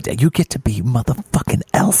You get to be motherfucking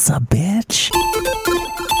Elsa, bitch.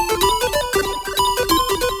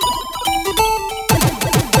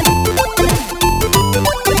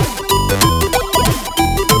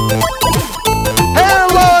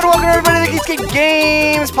 Hello and welcome everybody to the Geekscape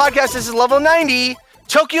Games Podcast. This is level 90,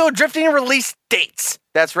 Tokyo Drifting release dates.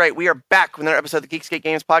 That's right, we are back with another episode of the Geekscape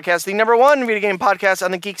Games Podcast, the number one video game podcast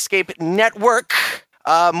on the Geekscape Network.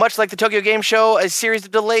 Much like the Tokyo Game Show, a series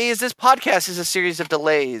of delays, this podcast is a series of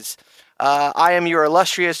delays. I am your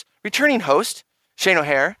illustrious returning host, Shane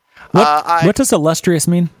O'Hare. What does illustrious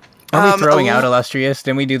mean? Are we throwing out illustrious?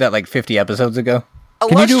 Didn't we do that like 50 episodes ago?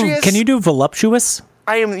 Can you do voluptuous?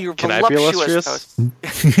 I am your Can I be voluptuous illustrious?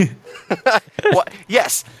 host.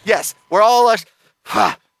 Yes. We're all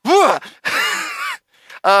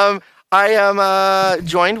I am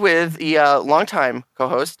joined with the longtime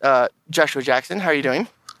co-host, Joshua Jackson. How are you doing?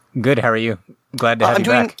 Good, how are you? Glad to have you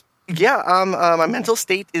back. Yeah, my mental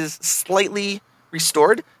state is slightly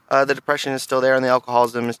restored. The depression is still there, and the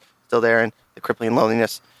alcoholism is still there, and the crippling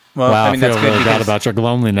loneliness. Well, Wow, I mean, that's feel good really bad because, about your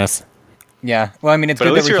loneliness. yeah. Well, I mean, it's But at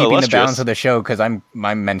good that least we're you're keeping the illustrious. balance of the show because I'm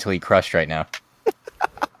mentally crushed right now.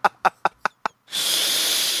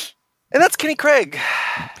 And that's Kenny Craig.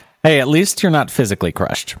 Hey, at least you're not physically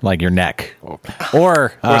crushed, like your neck.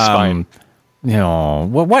 Or spine. You know,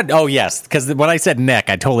 what? Oh, yes, because when I said neck,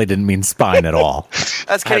 I totally didn't mean spine at all.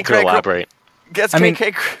 That's I Kenny have to Craig. elaborate. That's I Kenny mean-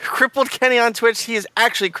 Craig. Crippled Kenny on Twitch. He is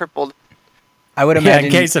actually crippled. I would Yeah, imagine.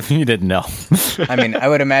 in case if you didn't know. I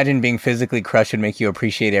would imagine being physically crushed would make you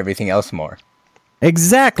appreciate everything else more.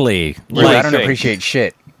 Exactly. Well, I Like- don't appreciate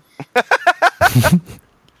shit.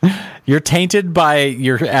 You're tainted by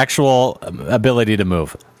your actual ability to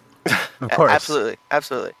move. Of course.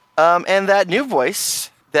 Absolutely. And that new voice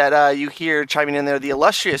that you hear chiming in there, the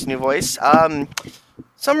illustrious new voice,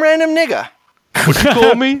 some random nigga. What you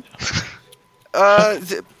call me?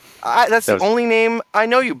 That's the was- only name I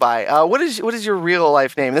know you by. What is your real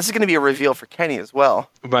life name? This is going to be a reveal for Kenny as well.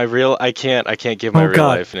 My real, I can't give my Oh, real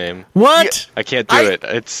God. life name. What? I can't do it.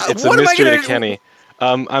 It's a what am I mystery gonna to do? Kenny.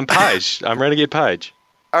 I'm Pige. I'm Renegade Pige.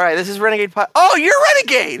 All right, this is Renegade Pie. Oh, you're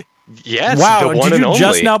Renegade. Yes, Wow, the one did and you only.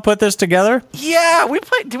 just now put this together? Yeah, did we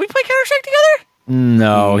play Counter-Strike together?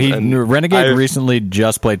 No, Renegade I've- recently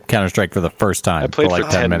just played Counter-Strike for the first time I played for like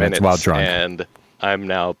 10 minutes while drunk. and I'm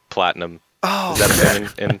now platinum. Oh, Is that a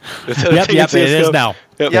thing? Is that a Yep, thing yep, in it is CS:GO? now.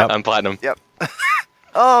 Yep, I'm platinum. Yep.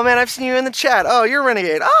 Oh man, I've seen you in the chat. Oh, you're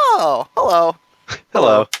Renegade. Oh, hello.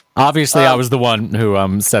 Hello. Obviously, I was the one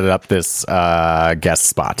who set up this guest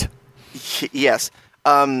spot. Yes.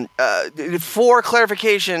 For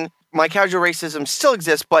clarification, my casual racism still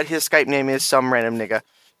exists, but his Skype name is some random nigga.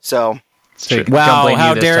 So, True. Don't Wow, blame how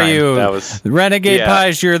you this dare time. you. That was- Renegade yeah.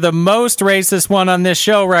 Pies, you're the most racist one on this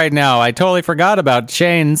show right now. I totally forgot about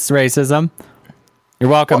Shane's racism. You're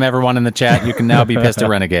welcome, everyone in the chat. You can now be pissed at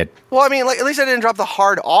Renegade. well, I mean, like at least I didn't drop the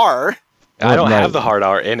hard R. I don't Right. have the hard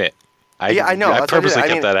R in it. Yeah, I know, I that's what I purposely did.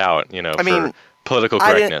 I kept mean- that out, for mean, political I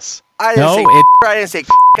didn't- correctness. I didn't No, say it- I didn't say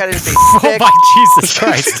I didn't say Oh thick. my Jesus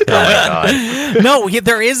Christ. Oh my god. No,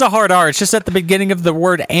 there is a hard R. It's just at the beginning of the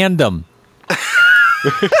word andum.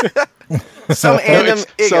 Some No, random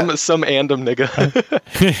it's some andom nigga.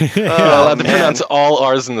 Well, I have to man. pronounce all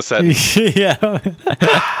R's in the sentence. Yeah.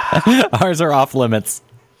 Ours are off limits.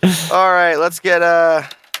 All right, let's get I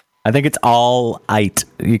think it's all-ite.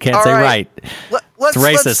 You can't All say right. right. let's It's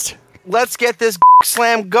racist. Let's get this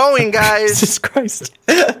slam going, guys. Jesus Christ.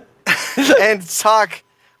 And talk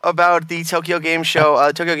about the Tokyo Game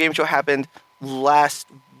Show. Tokyo Game Show happened last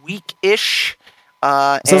week-ish.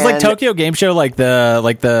 So it's like and Tokyo Game Show, like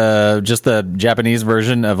the just the Japanese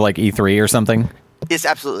version of like E3 or something. It's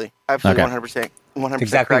absolutely Okay. 100%. 100%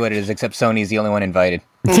 Exactly correct. what it is, except Sony's the only one invited.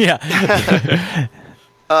 Yeah.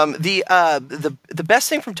 The best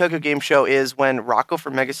thing from Tokyo Game Show is when Rocco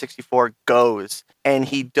from Mega 64 goes and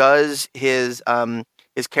he does his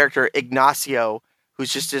character Ignacio,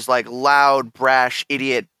 who's just this like loud, brash,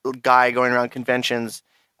 idiot guy going around conventions.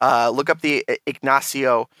 Look up the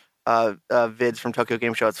Ignacio vids from Tokyo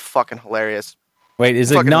Game Show. It's fucking hilarious. Wait, is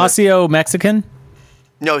Fucking Ignacio Mexican?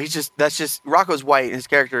 No, that's just Rocco's white. His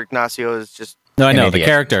character Ignacio is just No, I know idiot.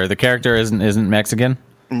 the character isn't Mexican.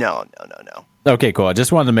 no. Okay, cool. I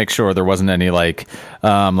just wanted to make sure there wasn't any like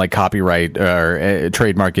copyright or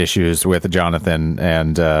trademark issues with Jonathan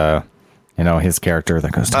and his character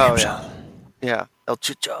that goes to Oh, Game yeah. Show. Yeah, El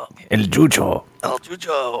Chucho. El Chucho. El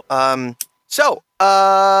Chucho.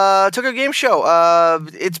 Tokyo Game Show.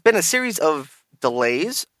 It's been a series of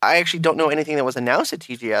delays. I actually don't know anything that was announced at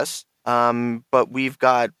TGS. But we've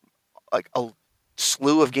got like a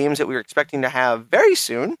slew of games that we were expecting to have very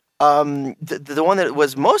soon. The one that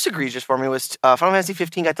was most egregious for me was Final Fantasy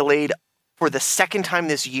 15 got delayed for the second time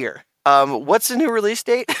this year. What's the new release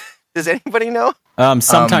date? Does anybody know?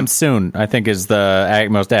 Sometime soon, I think, is the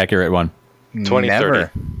most accurate one. 2030.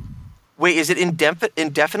 Never. Wait, is it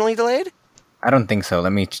indefinitely delayed? I don't think so.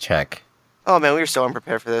 Let me check. Oh man, we were so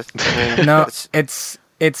unprepared for this. I mean, No, it's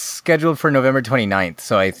scheduled for November 29th,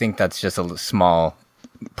 so I think that's just a small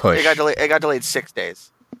push. it got delayed 6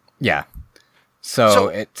 days. Yeah. So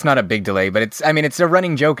it's not a big delay, but it's a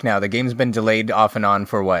running joke now. The game's been delayed off and on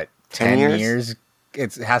for what, 10 years?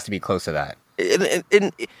 It has to be close to that.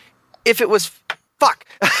 If it was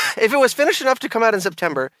if it was finished enough to come out in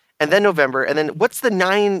September and then November, and then what's the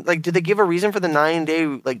 9? Like, did they give a reason for the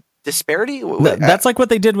 9-day like disparity? That's like what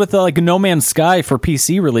they did with like No Man's Sky for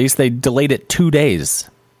PC release. They delayed it 2 days.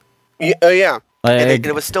 Yeah. And Like,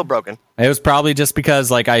 it was still broken. it was probably just because,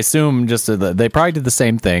 like, I assume they probably did the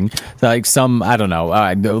same thing. Like I don't know.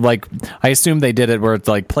 Like I assume they did it where it's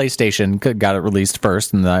like PlayStation got it released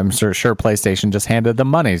first, and I'm sure PlayStation just handed them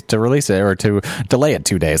money to release it or to delay it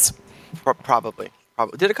 2 days. Probably.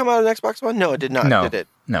 Did it come out on Xbox One? No, it did not. No. Did it?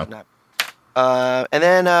 No. It did not. And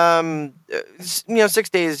then 6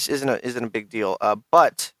 days isn't a big deal.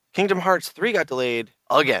 But Kingdom Hearts 3 got delayed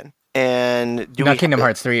again. And Not Kingdom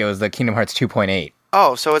Hearts 3, it was the Kingdom Hearts 2.8.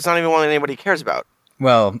 Oh, so it's not even one that anybody cares about.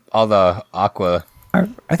 Well, all the Aqua... Are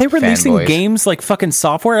they releasing Fanboys. games like fucking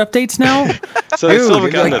software updates now? So they still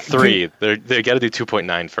haven't Dude, gotten like, to 3. They got to do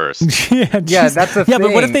 2.9 first. Yeah, Yeah, jeez. that's the Yeah,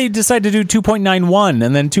 but what if thing. they decide to do 2.91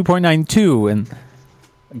 and then 2.92 and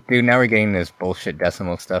Dude, now we're getting this bullshit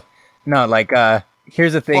decimal stuff. No, like,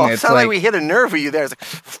 here's the thing. Well, it it's sounded like like, we hit a nerve with you there. It's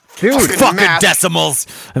like, dude, fucking math. decimals?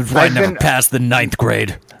 I I've never been- passed the 9th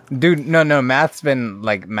grade. dude, no, math's been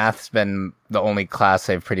the only class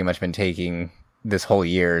I've pretty much been taking this whole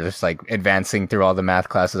year. Just like advancing through all the math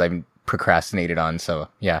classes I've procrastinated on. So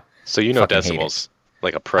yeah, So you know Fucking hate decimals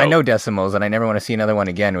like a pro. I know decimals, and I never want to see another one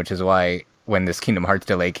again. Which is why when this Kingdom Hearts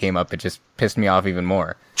delay came up, it just pissed me off even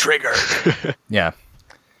more. Trigger. Yeah,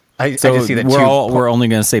 I So just see that we're only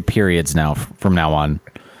going to say periods now from now on.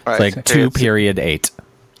 All It's right, like periods. 2.8.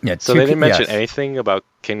 yeah. So they didn't mention anything about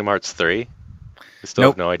Kingdom Hearts 3? I still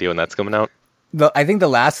Nope. have no idea when that's coming out. I think the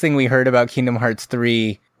last thing we heard about Kingdom Hearts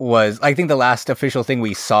 3 was, I think the last official thing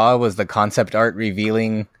we saw was the concept art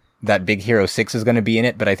revealing that Big Hero 6 is going to be in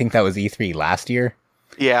it, but I think that was E3 last year.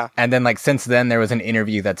 Yeah. And then, like, since then, there was an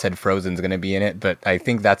interview that said Frozen's going to be in it, but I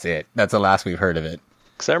think that's it. That's the last we've heard of it.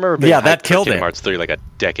 Because I remember being Yeah, that hyped for killed Kingdom it. Hearts 3 like a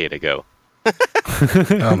decade ago.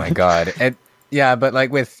 Oh my god. Yeah, but,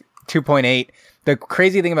 like, with 2.8, the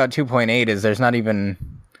crazy thing about 2.8 is there's not even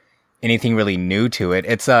anything really new to it.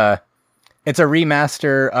 It's a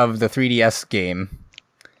remaster of the 3DS game,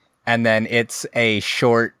 and then it's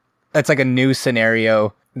like a new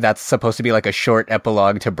scenario that's supposed to be like a short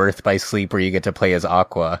epilogue to Birth by Sleep where you get to play as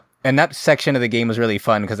Aqua. And that section of the game was really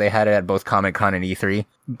fun because they had it at both Comic-Con and E3.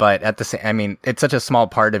 But at the same, I mean, it's such a small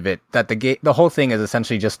part of it that the whole thing is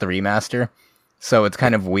essentially just the remaster. So it's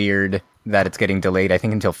kind of weird that it's getting delayed, I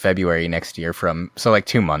think, until February next year so like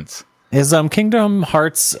 2 months. Is Kingdom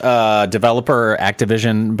Hearts developer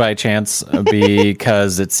Activision by chance?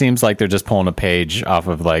 Because it seems like they're just pulling a page off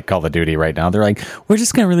of like Call of Duty right now. They're like, we're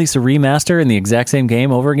just going to release a remaster in the exact same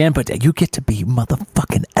game over again, but you get to be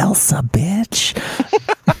motherfucking Elsa, bitch.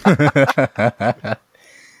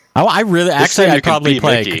 I really, This actually, time you I'd can probably be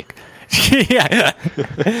play. Mickey. Yeah,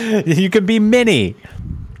 you could be Minnie.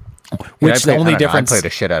 Which the only difference? I played the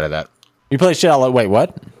shit out of that. You play shit out. Wait,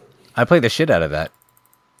 what? I played the shit out of that.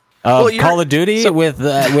 Call of Duty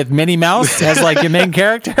with Minnie Mouse as like your main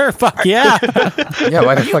character? Fuck yeah. Yeah,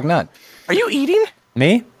 why the fuck not? Are you eating?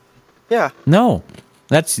 Me? Yeah. No.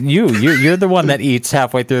 That's you. You're the one that eats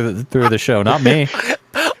halfway through the show, not me.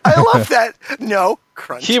 I love that. No.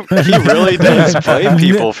 Crunch. He really does blame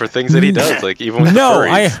people for things that he does, like even with No, the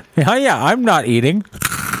furries. I'm not eating.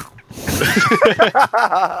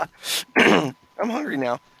 I'm hungry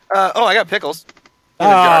now. I got pickles. In a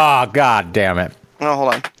jar. Oh, god damn it. Oh,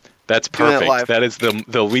 hold on. That's Doing it live. perfect. That is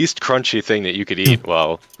the least crunchy thing that you could eat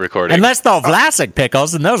while recording. And that's the Vlasic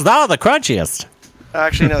pickles, and those are the crunchiest.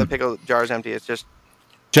 Actually, no, the pickle jar is empty. It's just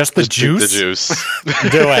Just the Just drink juice? the juice.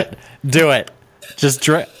 Do it. Just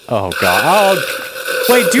drink. Oh, god. Oh,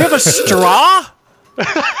 wait, do you have a straw?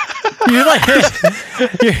 You're like,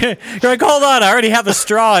 you're like, hold on, I already have the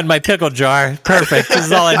straw in my pickle jar. Perfect. This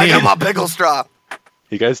is all I I need. got my pickle straw.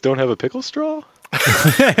 You guys don't have a pickle straw?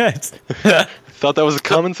 Thought that was a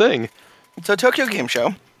common thing. So Tokyo Game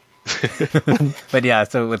Show. But yeah,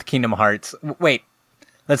 so with Kingdom Hearts, wait,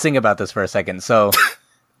 let's think about this for a second. So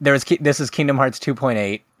this is Kingdom Hearts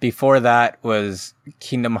 2.8. Before that was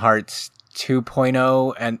Kingdom Hearts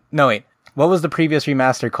 2.0 and no wait, what was the previous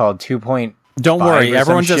remaster called? 2.5. Don't worry, or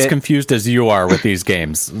everyone's some as shit? confused as you are with these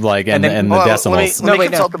games, like and then- the Hold on, decimals. Let me wait,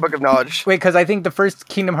 consult the Book of Knowledge. Wait, because I think the first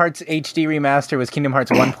Kingdom Hearts HD remaster was Kingdom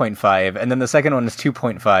Hearts 1.5, and then the second one is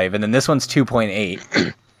 2.5, and then this one's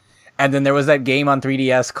 2.8. And then there was that game on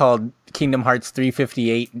 3DS called Kingdom Hearts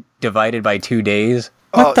 358 divided by 2 days.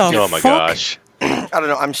 What the Oh my fuck? gosh. I don't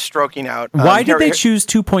know. I'm stroking out. Why Here- did they here- choose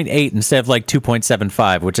 2.8 instead of like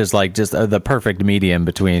 2.75, which is like just the perfect medium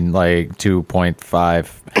between like 2.5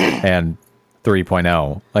 and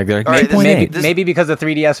 3.0? Like they're All right, this- 8.8. this- Maybe because the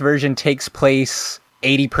 3DS version takes place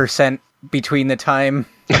 80% between the time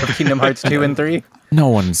of Kingdom Hearts 2 and 3. No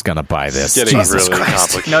one's gonna buy this. Getting Jesus really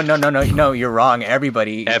Christ. complicated. No, you're wrong.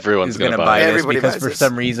 Everyone's is going to gonna buy buy it. this Everybody because buys for this.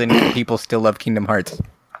 some reason people still love Kingdom Hearts.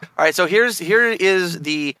 All right, so here is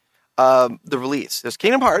the release. There's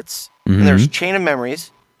Kingdom Hearts, and there's Chain of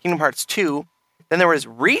Memories, Kingdom Hearts 2, then there was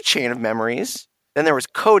Re-Chain of Memories, then there was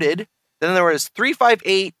Coded, then there was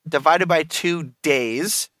 358 divided by 2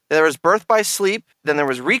 days, then there was Birth by Sleep, then there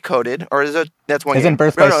was Recoded, or is it, that's one game. Isn't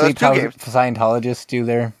Birth No, by no, that's Sleep two how games. Scientologists do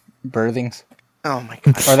their birthings? Oh my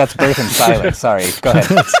god. Or that's Birth in Silence. Sorry. Go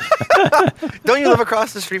ahead. Don't you live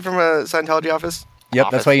across the street from a Scientology office? Yep,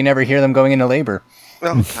 that's why you never hear them going into labor.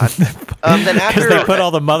 Oh god. Then Because they put after all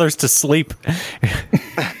the mothers to sleep.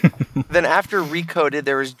 Recoded,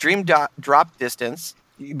 there was Dream Drop Distance.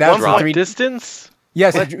 That's Drop three. distance?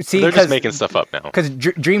 Yes, see, They're just making stuff up now. because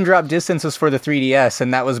Dream Drop Distance was for the 3DS,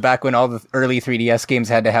 and that was back when all the early 3DS games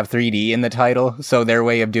had to have 3D in the title. So their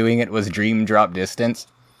way of doing it was Dream Drop Distance.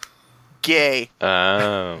 Gay.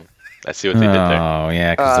 Oh, I see what they did there. Oh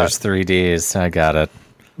yeah, because there's 3Ds. I got it.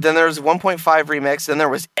 Then there was 1.5 remix. Then there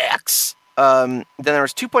was X. Then there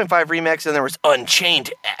was 2.5 remix. And there was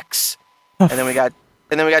Unchained X. And then we got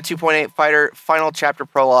 2.8 Fighter Final Chapter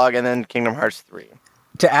Prologue, and then Kingdom Hearts 3.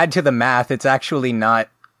 To add to the math, it's actually not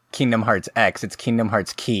Kingdom Hearts X, it's Kingdom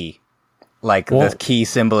Hearts Key. Like Well- the key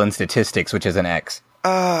symbol in statistics, which is an X.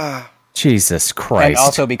 Jesus Christ. And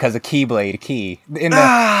also because of Keyblade key. In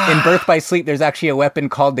Birth by Sleep, there's actually a weapon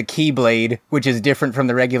called the Keyblade, which is different from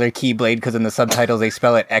the regular Keyblade because in the subtitles they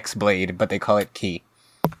spell it X-Blade, but they call it Key.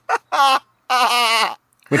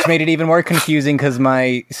 Which made it even more confusing because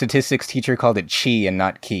my statistics teacher called it Chi and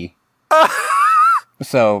not Key.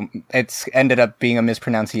 So it's ended up being a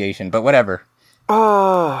mispronunciation, but whatever.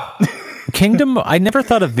 Kingdom, I never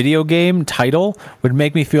thought a video game title would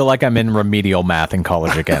make me feel like I'm in remedial math in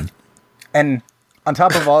college again. And on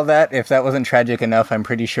top of all that, if that wasn't tragic enough, I'm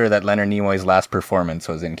pretty sure that Leonard Nimoy's last performance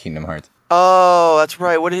was in Kingdom Hearts. Oh, that's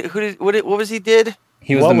right. What was he did?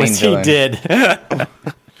 He was What the main was he villain. did?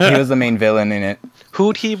 He was the main villain in it.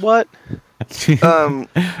 Who'd he what?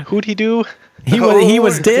 Who'd he do? He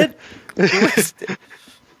was did?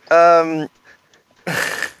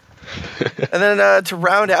 And then to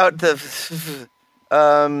round out the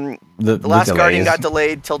Last Guardian got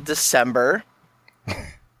delayed till December.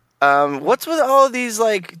 What's with all of these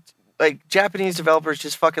like Japanese developers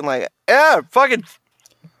just fucking throw it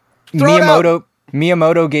out.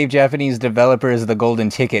 Miyamoto gave Japanese developers the golden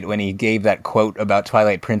ticket when he gave that quote about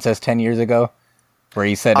Twilight Princess 10 years ago, where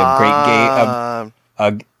he said a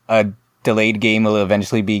delayed game will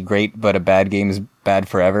eventually be great, but a bad game is bad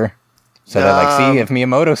forever. So they're like, see, if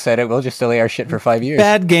Miyamoto said it, we'll just delay our shit for 5 years.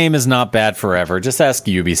 Bad game is not bad forever. Just ask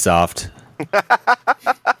Ubisoft.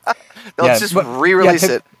 They'll just re-release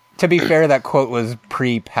it. To be fair, that quote was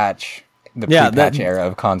pre-patch, the Yeah, pre-patch era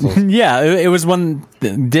of consoles. Yeah, it was when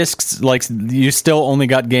the discs, like, you still only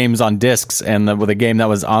got games on discs, and with a game that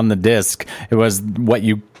was on the disc, it was what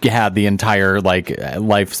you had the entire, like,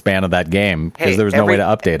 lifespan of that game, because Hey, there was no way to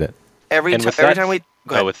update it. Every And with time we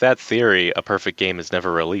go ahead. with that theory, a perfect game is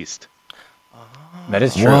never released. That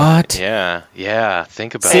is true. What? Yeah.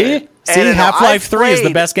 Think about See? it. See, And Half-Life I've 3 is the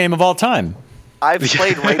played- best game of all time. I've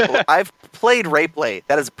played Rayplay.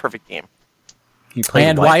 That is a perfect game. You played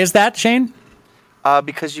And what? why is that, Shane?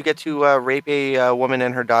 Because you get to rape a woman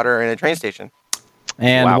and her daughter in a train station.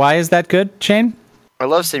 And Wow. why is that good, Shane? I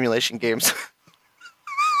love simulation games.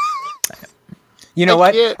 You know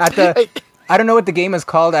I what? can't. I don't know what the game is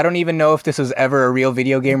called. I don't even know if this was ever a real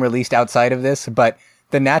video game released outside of this, but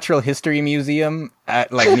the Natural History Museum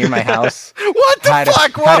at near my house What the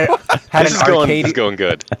fuck? Whoa. had This an is going. arcade. This is going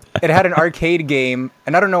good. It had an arcade game,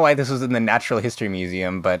 and I don't know why this was in the Natural History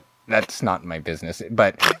Museum, but that's not my business.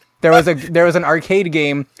 But there was an arcade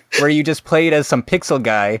game where you just played as some pixel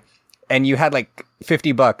guy, and you had like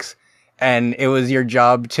 $50, and it was your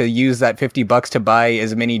job to use that $50 to buy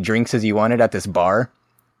as many drinks as you wanted at this bar.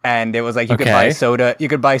 And it was like you could buy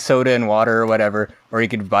Okay. soda, and water or whatever, or you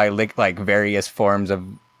could buy various forms of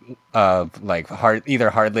like either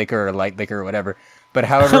hard liquor or light liquor or whatever. But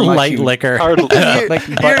however much Light liquor.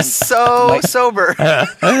 You're so sober.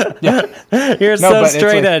 You're so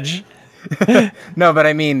straight edge. No, but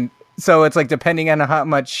I mean, so it's like depending on how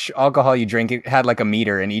much alcohol you drink, it had like a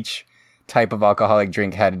meter, and each type of alcoholic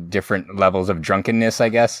drink had different levels of drunkenness, I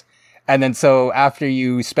guess. And then so after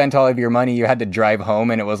you spent all of your money, you had to drive home,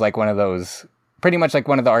 and it was like one of those, pretty much like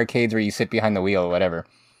one of the arcades where you sit behind the wheel or whatever.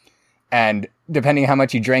 And depending how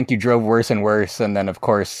much you drank, you drove worse and worse. And then, of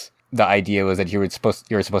course, the idea was that you were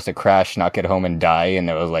supposed to crash, not get home, and die. And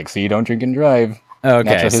it was like, so you don't drink and drive.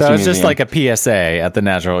 Okay, so it's just like a PSA at the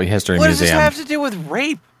Natural History What Museum. does this have to do with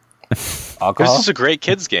rape? Alcohol? This is a great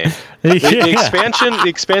kids game. The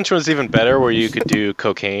expansion was even better, where you could do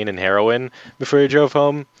cocaine and heroin before you drove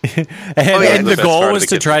home. And the goal was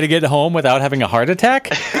to try to get home without having a heart attack.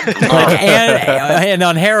 and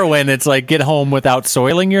on heroin, it's like get home without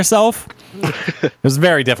soiling yourself. It was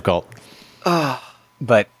very difficult.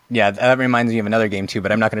 But yeah, that reminds me of another game too,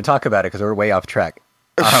 but I'm not going to talk about it because we're way off track.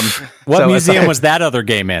 What museum was that other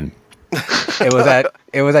game in? It was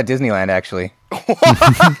at Disneyland, actually.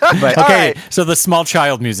 But Okay, so the Small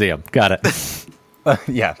Child Museum. Got it.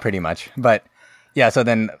 yeah, pretty much. But yeah, so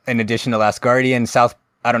then in addition to Last Guardian,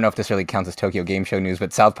 I don't know if this really counts as Tokyo Game Show news,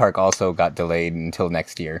 but South Park also got delayed until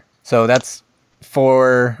next year. So that's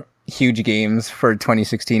 4 huge games for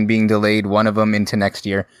 2016 being delayed, one of them into next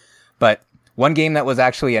year. But one game that was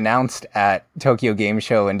actually announced at Tokyo Game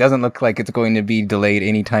Show and doesn't look like it's going to be delayed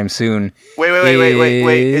anytime soon. Wait.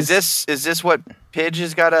 Is this what Pidge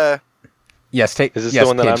has got a... Yes, Is this the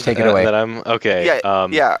one that Pidge, take it away. that I'm okay?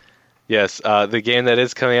 Yeah. Yes, the game that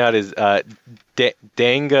is coming out is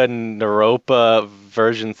Danganronpa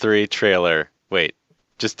version 3 trailer. Wait,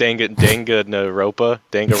 just Danganronpa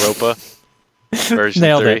version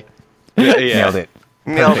Nailed 3. it. Yeah.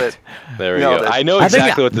 Nailed it. There we Nailed go. it. I know I think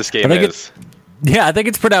exactly what this game think is. Yeah, I think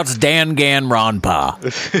it's pronounced Danganronpa.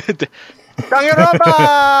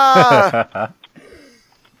 Danganronpa!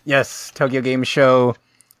 Yes, Tokyo Game Show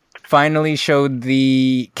finally showed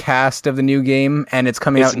the cast of the new game, and it's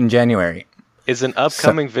coming out in January. It's an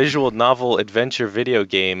upcoming visual novel adventure video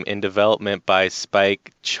game in development by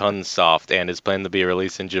Spike Chunsoft and is planned to be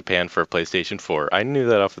released in Japan for PlayStation 4. I knew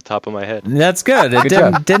that off the top of my head. That's good.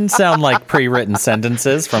 It didn't sound like pre-written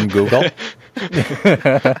sentences from Google.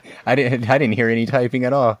 I didn't hear any typing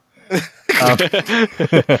at all.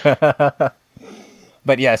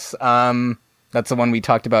 But yes, that's the one we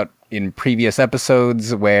talked about in previous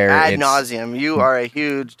episodes where Ad nauseum. You are a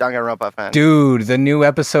huge Danganronpa fan. Dude, the new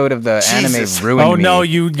episode of the Jesus. anime ruined me. Oh no,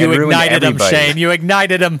 you It ruined ignited him, everybody. Shane. You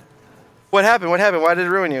ignited him. What happened? Why did it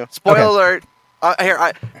ruin you? Spoiler alert.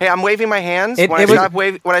 I'm waving my hands. When I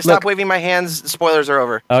stop waving my hands, spoilers are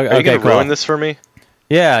over. Are you Okay, going to cool. ruin this for me?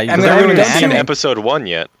 Yeah, I'm you- gonna I haven't ruin even the seen anime. episode 1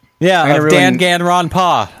 yet. yeah, I'm of gonna ruin-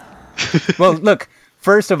 Danganronpa. Well, look,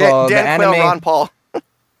 first of all, the Dan Quayle, anime... Ron Paul.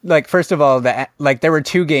 First of all, there were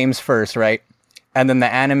 2 games first, right? And then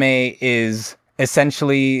the anime is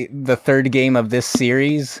essentially the 3rd game of this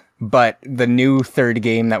series, but the new 3rd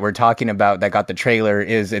game that we're talking about that got the trailer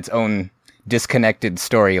is its own disconnected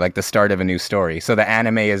story, like the start of a new story. So the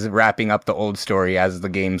anime is wrapping up the old story as the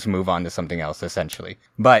games move on to something else, essentially.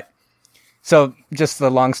 But, so just the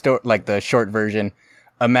long story, like the short version,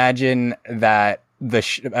 imagine that the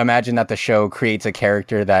show creates a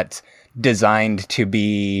character that's designed to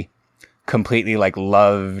be completely like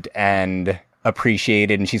loved and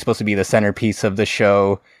appreciated, and she's supposed to be the centerpiece of the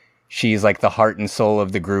show. She's like the heart and soul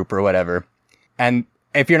of the group or whatever. And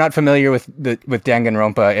if you're not familiar with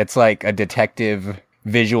Danganronpa, it's like a detective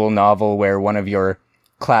visual novel where one of your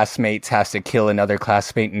classmates has to kill another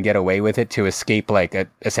classmate and get away with it to escape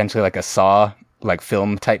essentially like a Saw like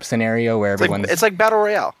film type scenario where everyone's It's like Battle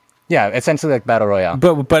Royale. yeah, essentially like Battle Royale.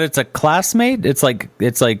 But it's a classmate. It's like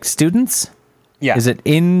students. Yeah, Is it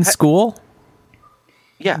in school?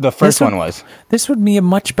 Yeah. the first This one was? This would be a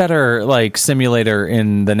much better like simulator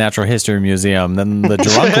in the Natural History Museum than the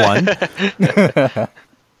drunk one.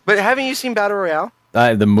 But haven't you seen Battle Royale?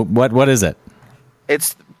 What is it?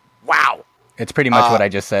 It's wow. It's pretty much what I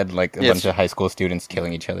just said, like a bunch of high school students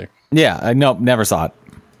killing each other. Yeah, I never saw it.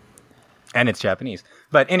 And it's Japanese.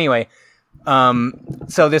 But anyway,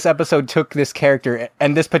 so this episode took this character,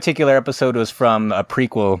 and this particular episode was from a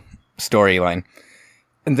prequel storyline.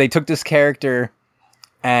 And they took this character,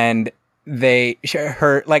 and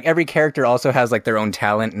every character also has like their own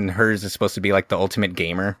talent, and hers is supposed to be like the ultimate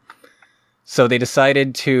gamer. So they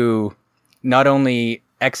decided to not only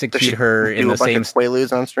execute her in the same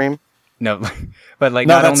Quaaludes on stream. no, but like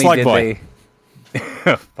No, not that's only Slug did Boy. they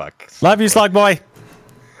fuck. Love you, Slug Boy.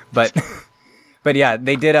 But But yeah,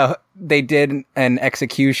 they did an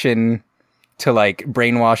execution to like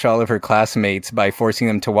brainwash all of her classmates by forcing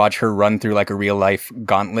them to watch her run through like a real life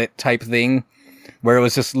gauntlet type thing, where it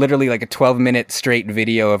was just literally like a 12-minute straight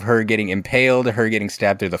video of her getting impaled, her getting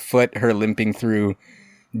stabbed through the foot, her limping through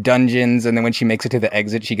dungeons, and then when she makes it to the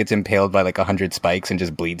exit, she gets impaled by like 100 spikes and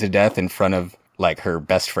just bleeds to death in front of like her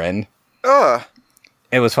best friend. Ugh.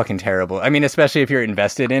 It was fucking terrible. I mean, especially if you're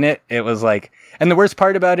invested in it. It was like, and the worst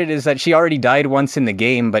part about it is that she already died once in the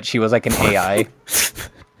game, but she was like an AI.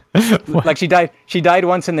 Like she died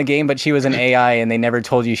once in the game, but she was an AI, and they never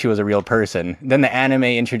told you she was a real person. Then the anime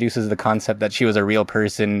introduces the concept that she was a real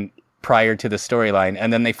person prior to the storyline,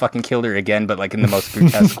 and then they fucking killed her again, but like in the most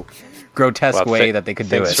grotesque way that they could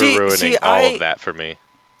do it. Thanks for ruining all of that for me.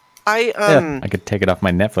 I could take it off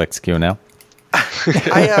my Netflix queue now.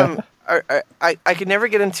 I could never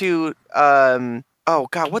get into oh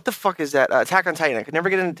god, what the fuck is that? Attack on Titan. I could never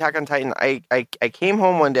get into Attack on Titan. I came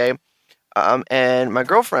home one day, and my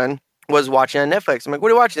girlfriend was watching on Netflix. I'm like, what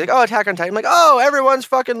are you watching? She's like, oh, Attack on Titan. I'm like, oh, everyone's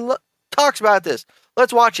fucking talks about this.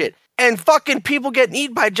 Let's watch it. And fucking people getting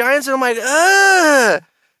eaten by giants, and I'm like, ugh,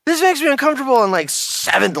 this makes me uncomfortable on like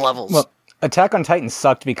 7 levels. Well, Attack on Titan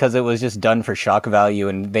sucked because it was just done for shock value,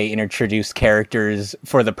 and they introduced characters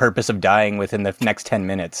for the purpose of dying within the next 10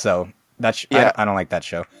 minutes. So that's I don't like that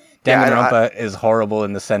show. Danganronpa is horrible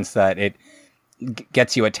in the sense that it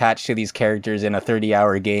gets you attached to these characters in a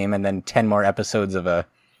 30-hour game, and then 10 more episodes of a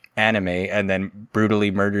anime, and then brutally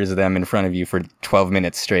murders them in front of you for 12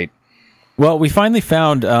 minutes straight. Well, we finally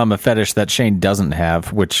found a fetish that Shane doesn't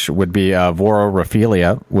have, which would be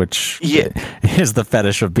vorophilia, which is the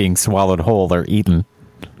fetish of being swallowed whole or eaten.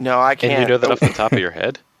 No, I can't. Can you know that off the top of your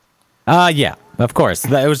head? Yeah, of course.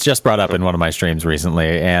 It was just brought up in one of my streams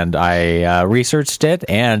recently, and I researched it,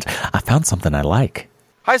 and I found something I like.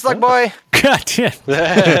 Hi, Slug Boy. God, yeah.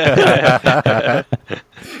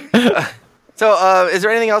 So, is there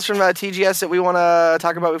anything else from TGS that we want to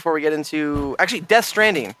talk about before we get into... Actually, Death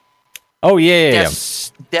Stranding. Oh, yeah.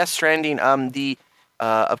 Death Stranding, the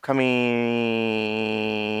upcoming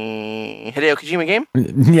Hideo Kojima game.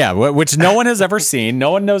 Yeah, which no one has ever seen.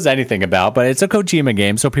 No one knows anything about, but it's a Kojima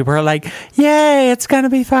game, so people are like, yay, it's going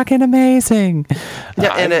to be fucking amazing.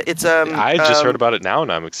 Yeah, and it's... I just heard about it now,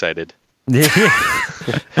 and I'm excited. Then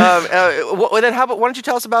how about... Why don't you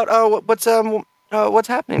tell us about what's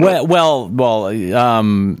happening? Well,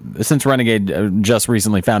 since Renegade just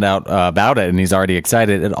recently found out about it and he's already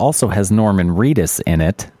excited, it also has Norman Reedus in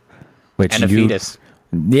it, and a fetus.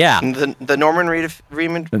 Yeah, the Norman Reedus,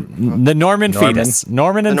 the Norman fetus,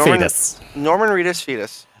 Norman and fetus, Norman Reedus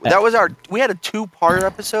fetus. That was we had a 2-part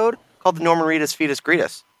episode called the Norman Reedus fetus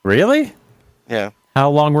greetus. Really? Yeah. How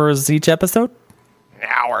long was each episode? An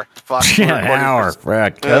hour. Fuck. Yeah, an hour.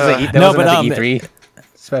 That was another E3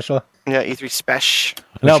 special. Yeah, E3 special.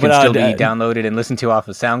 Which can still be downloaded and listened to off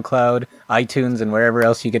of SoundCloud, iTunes, and wherever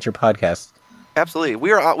else you get your podcasts. Absolutely,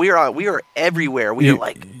 we are everywhere. We are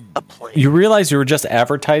like a plane. You realize you were just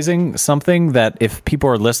advertising something that if people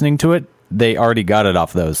are listening to it, they already got it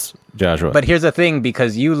off those, Joshua. But here's the thing,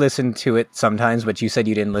 because you listen to it sometimes, but you said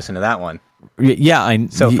you didn't listen to that one. Yeah,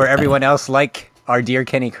 So for everyone else, like our dear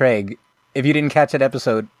Kenny Craig, if you didn't catch that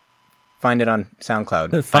episode, find it on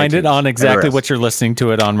SoundCloud. Find iTunes, it on exactly what what you're listening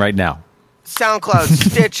to it on right now. SoundCloud,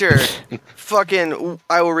 Stitcher, fucking.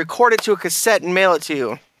 I will record it to a cassette and mail it to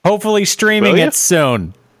you. Hopefully, streaming it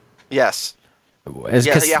soon. Yes.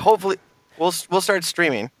 Yeah. Hopefully, we'll start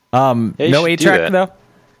streaming. No 8-track though.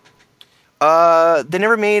 They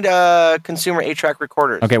never made consumer 8-track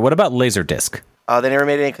recorders. Okay, what about Laserdisc? They never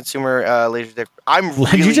made any consumer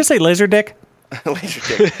Laserdisc. Did you just say Laserdisc?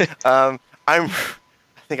 Laserdisc. I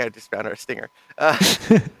think I just found our stinger.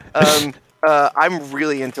 I'm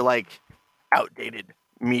really into like outdated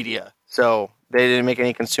media, so they didn't make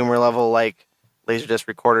any consumer level like Laserdisc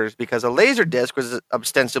recorders because a Laserdisc was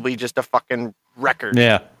ostensibly just a fucking record.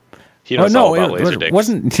 Yeah. He knows all about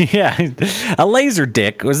Laserdiscs. A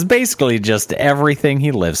Laserdisc was basically just everything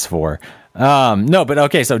he lives for. No, but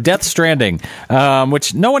okay, so Death Stranding,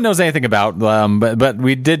 which no one knows anything about, but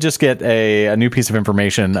we did just get a new piece of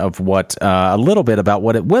information of what a little bit about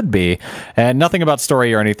what it would be, and nothing about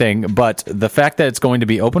story or anything, but the fact that it's going to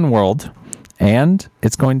be open world and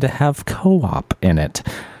it's going to have co-op in it.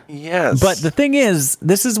 Yes. But the thing is,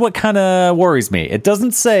 this is what kind of worries me. It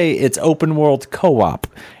doesn't say it's open world co-op.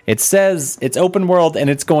 It says it's open world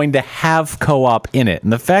and it's going to have co-op in it.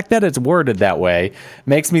 And the fact that it's worded that way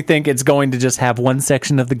makes me think it's going to just have one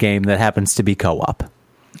section of the game that happens to be co-op.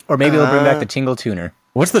 Or maybe they'll bring back the Tingle Tuner.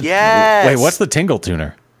 What's the Wait, what's the Tingle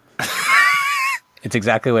Tuner? It's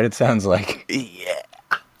exactly what it sounds like. Yeah.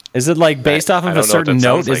 Is it like based off I of don't a know what certain that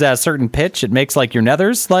note? sounds Is like. that a certain pitch? It makes like your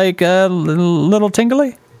nethers like a little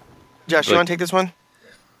tingly? Josh, you Like- want to take this one?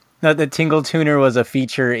 No, the Tingle Tuner was a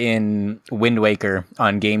feature in Wind Waker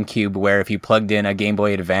on GameCube, where if you plugged in a Game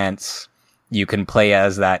Boy Advance, you can play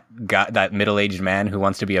as that guy, that middle-aged man who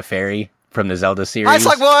wants to be a fairy from the Zelda series. Hi,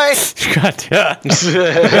 Slug Boy! God, yeah.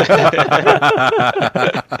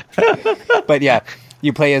 But yeah,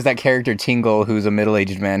 you play as that character Tingle, who's a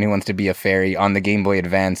middle-aged man who wants to be a fairy on the Game Boy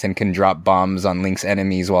Advance and can drop bombs on Link's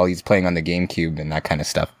enemies while he's playing on the GameCube and that kind of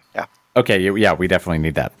stuff. Okay, yeah, we definitely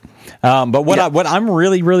need that. But what I'm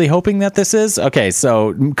really, really hoping that this is, okay,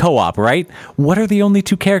 so co-op, right? What are the only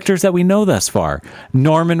two characters that we know thus far?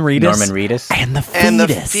 Norman Reedus. And the fetus. And the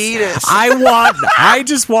fetus. I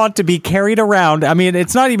just want to be carried around. I mean,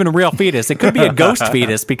 it's not even a real fetus. It could be a ghost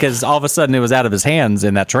fetus because all of a sudden it was out of his hands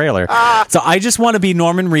in that trailer. So I just want to be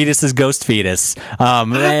Norman Reedus's ghost fetus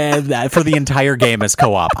for the entire game as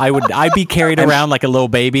co-op. I'd be carried around like a little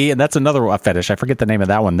baby, and that's another fetish. I forget the name of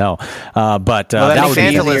that one though. But that would be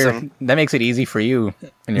Infantilism. That makes it easy for you.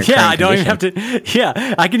 In your yeah, current I don't even have condition. to.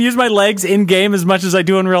 Yeah, I can use my legs in game as much as I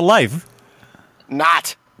do in real life.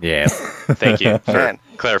 Not. Yeah. Thank you for Man.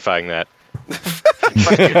 clarifying that.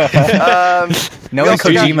 Knowing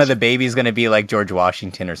also got- Kojima the baby's going to be like George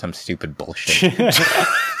Washington or some stupid bullshit.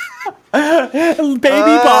 Baby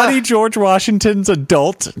body George Washington's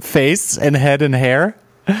adult face and head and hair.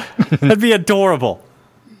 That'd be adorable.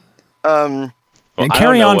 Well, And I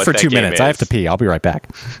carry don't know on what for that 2 game minutes. I have to is. pee. I'll be right back.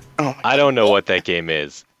 I don't know what that game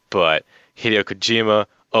is, but Hideo Kojima,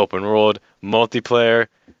 open world, multiplayer,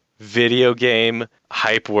 video game,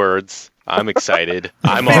 hype words. I'm excited.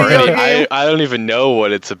 I'm already. I don't even know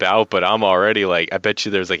what it's about, but I'm already like. I bet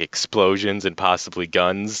you there's like explosions and possibly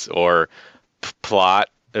guns or plot.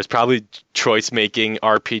 There's probably choice making,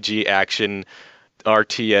 RPG, action,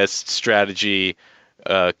 RTS, strategy,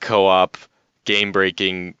 co-op, game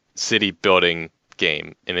breaking, city building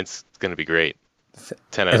game, and it's gonna be great.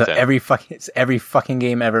 10 out of 10. It's every fucking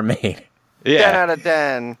game ever made. 10 Yeah. out of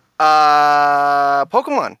 10.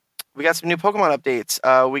 Pokemon. We got some new Pokemon updates.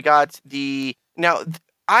 We got the now.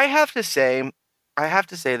 I have to say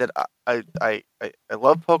that I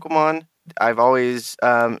love Pokemon. I've always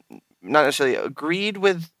not necessarily agreed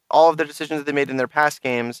with all of the decisions that they made in their past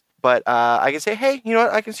games, but I can say, hey, you know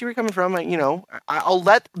what? I can see where you're coming from. I'll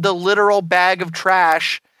let the literal bag of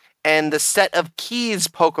trash and the set of keys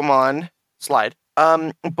Pokemon slide.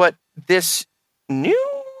 But this new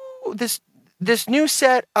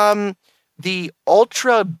set, the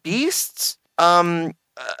Ultra Beasts,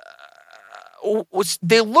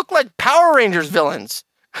 they look like Power Rangers villains.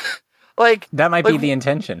 Like That might be the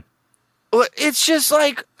intention. it's just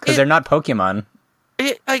like Because they're not Pokemon.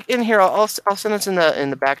 like in here. I'll send this in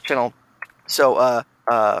the back channel, so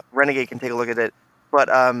Renegade can take a look at it. But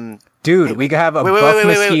Dude, we could have a wait, buff wait.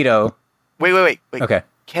 mosquito. wait. Okay.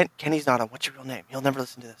 Kenny's not on. What's your real name? He'll never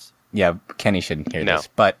listen to this. Yeah, Kenny shouldn't hear No. this.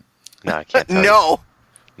 But No, I can't tell you. No.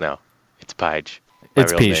 No, it's Pidge. My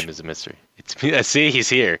It's real Peach. name is a mystery. It's see, he's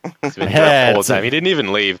here. He's been Yeah, here the whole it's a- time. He didn't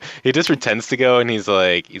even leave. He just pretends to go, and he's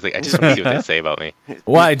like, I just want to see what they say about me.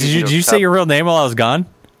 Why? Did you say your real name while I was gone?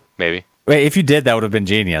 Maybe. Wait, if you did, that would have been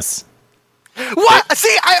genius. What?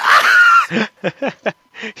 See,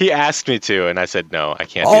 He asked me to, and I said no. I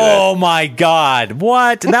can't do that. Oh my God!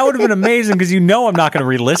 What? That would have been amazing because I'm not going to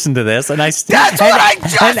re-listen to this, and That's what I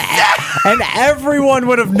just said! and everyone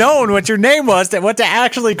would have known what your name was, what to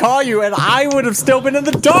actually call you, and I would have still been in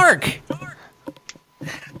the dark.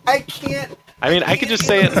 I can't. I mean, I could just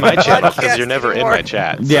say it in my chat because you're never in my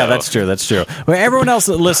chat. Yeah, so- that's true. That's true. Well, everyone else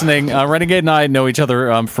listening, Renegade and I know each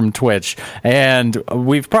other from Twitch, and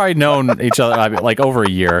we've probably known each other like over a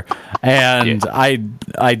year. And I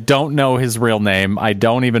don't know his real name. I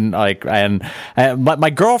don't even like, and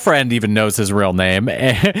my girlfriend even knows his real name,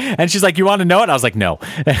 and she's like, "You want to know it?" I was like, "No."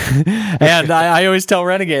 And I always tell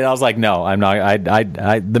Renegade, I was like, "No, I'm not.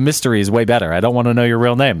 The mystery is way better. I don't want to know your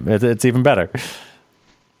real name. It's even better."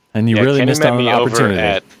 And you really Kenny missed met out on me an over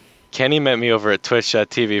opportunity. Kenny met me over at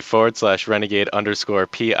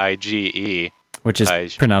twitch.tv/renegade_PIGE. Which is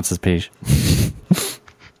Pige. pronounced as Pige.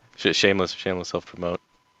 Shameless self-promote.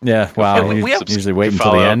 Yeah, wow. we We have- usually wait until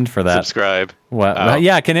Follow, the end for that. Subscribe. What? Oh,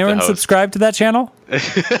 Yeah, can everyone host. subscribe to that channel?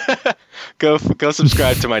 Go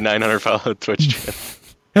subscribe to my 900 follow Twitch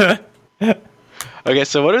channel. Okay,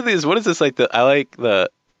 so what are these? What is this like? I like the.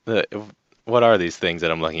 What are these things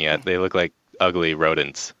that I'm looking at? They look like ugly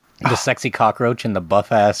rodents. the sexy cockroach and the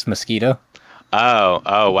buff ass mosquito.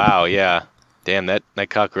 Oh, wow, yeah. Damn, that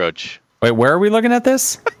cockroach. Wait, where are we looking at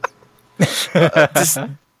this?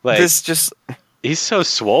 Like, This just. he's so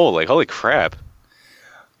swole. Like, holy crap.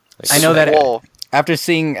 I know that Swole. After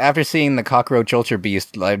seeing the cockroach ultra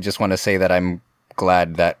beast, I just want to say that I'm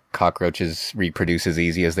glad that cockroaches reproduce as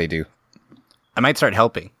easy as they do. I might start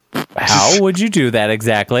helping. How would you do that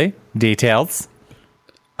exactly? Details?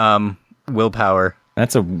 Willpower.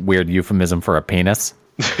 That's a weird euphemism for a penis.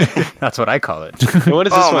 That's what I call it. What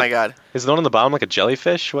is this one? my God. Is the one on the bottom like a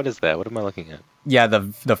jellyfish? What is that? What am I looking at? Yeah,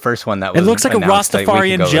 the first one that was It looks like a announced week ago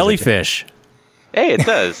Rastafarian was jellyfish. Hey, it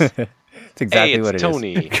does. It's exactly hey, what it's it is.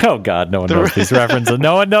 Tony. Oh God, no one knows these references.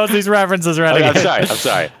 No one knows these references, Okay, Renegade. I'm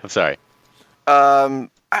sorry. I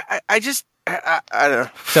don't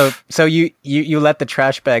know. So you let the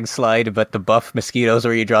trash bag slide, but the buff mosquitoes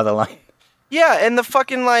where you draw the line. Yeah, and the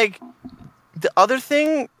fucking the other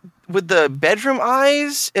thing with the bedroom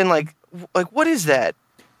eyes and like what is that?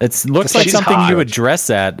 It looks like She's something hot. you would dress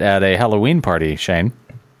at a Halloween party, Shane.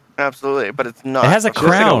 Absolutely, but it's not. It has a looks like a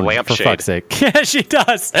crown, for lampshade. fuck's sake. Yeah, she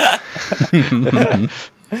does.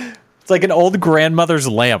 It's like an old grandmother's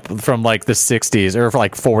lamp from like the 60s or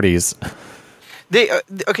like 40s. They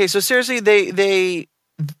okay, so seriously, they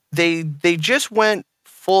just went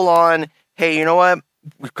full on. Hey, you know what?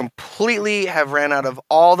 We completely have ran out of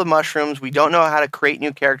all the mushrooms. We don't know how to create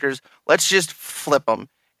new characters. Let's just flip them.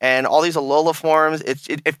 And all these Alola forms.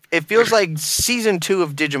 It feels like season 2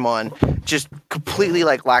 of Digimon, just completely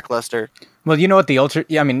like lackluster. Well, you know what the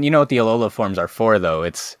Alola forms are for, though.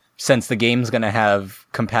 It's since the game's going to have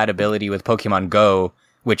compatibility with Pokemon Go,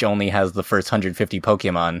 which only has the first 150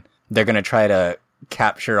 Pokemon. They're going to try to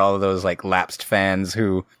capture all of those like lapsed fans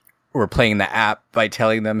who were playing the app by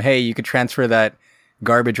telling them, hey, you could transfer that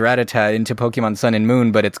garbage Rattata into Pokemon Sun and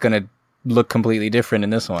Moon, but it's going to look completely different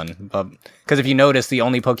in this one. Because if you notice, the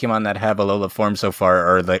only Pokemon that have Alola form so far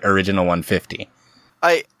are the original 150.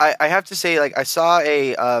 I have to say, like, I saw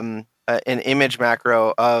an image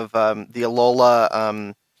macro of the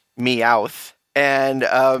Alola Meowth, and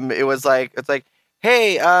it was like, it's like,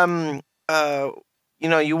 hey, you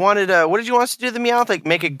know, you wanted what did you want us to do to the Meowth? Like,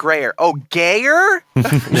 make it grayer. Oh, gayer?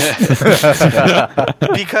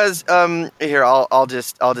 Because here, I'll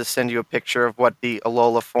just send you a picture of what the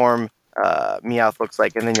Alola form Meowth looks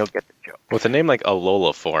like, and then you'll get the joke. With a name like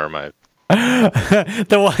Alola form, the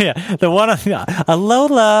one on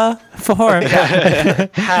Alola form.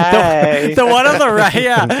 Hi. The one on the right,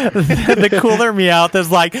 yeah. The cooler Meowth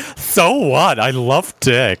is like, so what? I love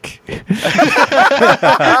dick.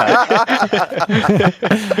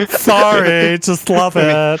 Sorry, just love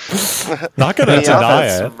it. Not gonna deny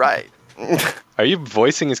That's it. right. are you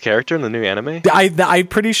voicing his character in the new anime? I'm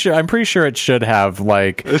pretty sure it should have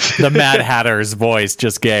like the Mad Hatter's voice,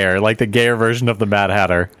 just gayer, like the gayer version of the Mad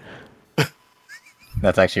Hatter.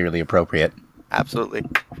 That's actually really appropriate. Absolutely.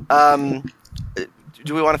 Do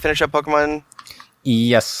we want to finish up Pokemon?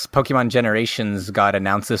 Yes, Pokemon Generations got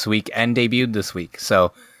announced this week and debuted this week.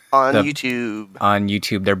 So On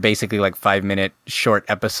YouTube, they're basically like 5-minute short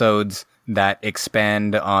episodes that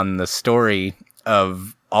expand on the story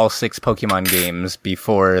of all 6 Pokemon games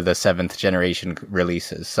before the 7th generation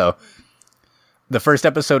releases. So the first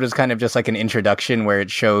episode is kind of just like an introduction where it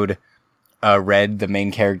showed Red, the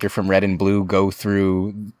main character from Red and Blue, go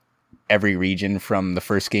through every region from the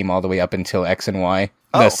first game all the way up until X and Y.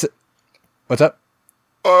 What's up?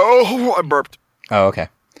 Oh, I burped. Oh, okay.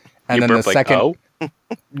 And You then the burp like, second... Oh,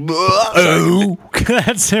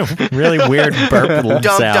 that's a really weird burp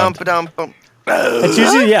sound. Dump. It's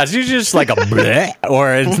usually just like a bleh,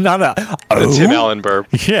 or it's not a. The Tim Allen burp.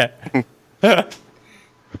 Yeah. But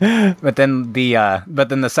then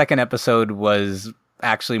the second episode was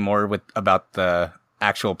actually more about the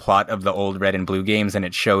actual plot of the old Red and Blue games, and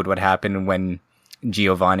it showed what happened when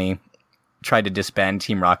Giovanni tried to disband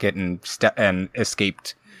Team Rocket and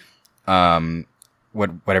escaped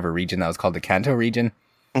whatever region that was called, the Kanto region.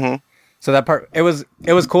 Mm-hmm. So that part, it was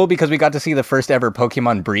cool because we got to see the first ever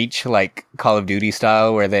Pokemon breach, like Call of Duty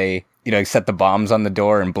style, where they, set the bombs on the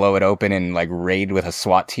door and blow it open and like raid with a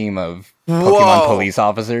SWAT team of Pokemon police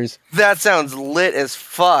officers. That sounds lit as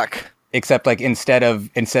fuck. Except like instead of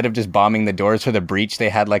just bombing the doors for the breach, they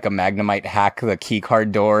had like a Magnemite hack the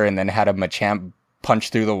keycard door and then had a Machamp punch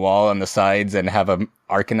through the wall on the sides and have a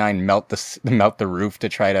Arcanine melt the roof to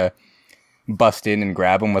try to bust in and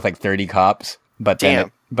grab him with like 30 cops. But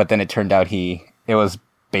then it turned out it was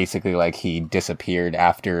basically like he disappeared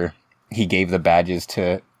after he gave the badges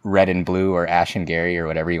to Red and Blue, or Ash and Gary, or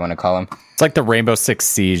whatever you want to call them. It's like the Rainbow Six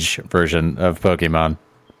Siege version of Pokemon.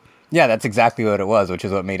 Yeah, that's exactly what it was, which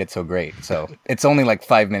is what made it so great. So it's only like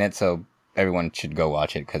 5 minutes, so everyone should go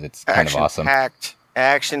watch it because it's kind of awesome. Action-packed.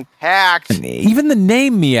 Action packed. Even the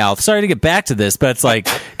name Meowth, sorry to get back to this, but it's like,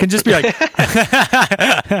 can just be like,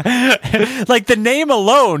 like the name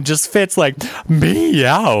alone just fits like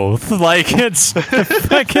Meowth. Like it's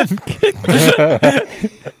fucking,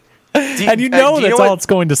 and you know that's all it's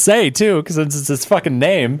going to say too, because it's its fucking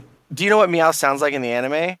name. Do you know what Meowth sounds like in the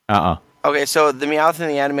anime? Okay, so the Meowth in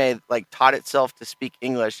the anime like taught itself to speak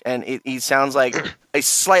English, and it sounds like a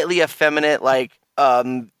slightly effeminate, like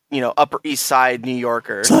Upper East Side New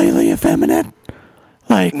Yorker. Slightly effeminate,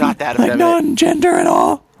 like not that like effeminate. non-gender at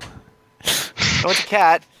all. Oh, it's a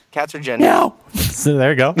cat. Cats are gender. Meow. So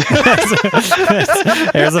there you go.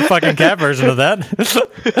 There's a fucking cat version of that.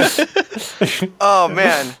 Oh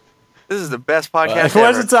man, this is the best podcast What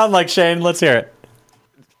does ever. it sound like, Shane? Let's hear it.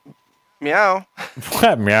 Meow.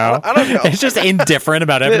 What, meow? I don't know. It's just indifferent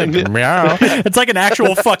about everything. Meow. It's like an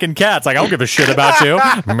actual fucking cat. It's like, I don't give a shit about you.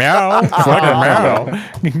 Meow. Fucking meow.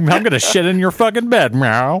 I'm gonna shit in your fucking bed.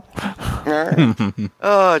 Meow.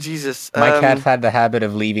 Oh Jesus. My cat's had the habit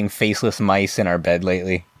of leaving faceless mice in our bed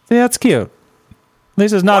lately. See, that's cute. At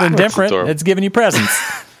least it's not indifferent. adorable. It's giving you presents.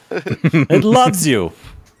 It loves you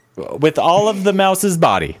with all of the mouse's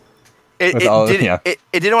body. It yeah.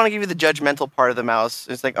 didn't want to give you the judgmental part of the mouse.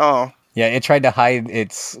 It's like, oh. Yeah, it tried to hide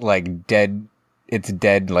its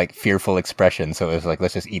dead, like fearful expression. So it was like,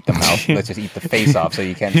 let's just eat the mouth, let's just eat the face off, so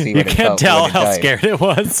you can't see. You What it can't felt tell when it how died. scared it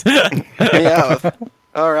was. Yeah.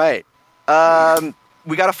 All right.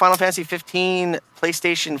 We got a Final Fantasy 15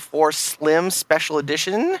 PlayStation 4 Slim Special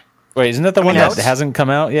Edition. Wait, isn't that the one Yes. that hasn't come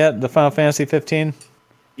out yet? The Final Fantasy 15?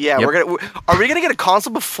 Yeah, Yep. are we gonna get a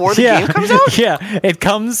console before the game comes out? Yeah, it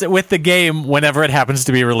comes with the game whenever it happens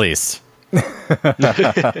to be released.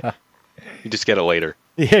 You just get it later.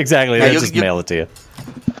 Yeah, exactly. Yeah, They you'll- just you- mail it to you.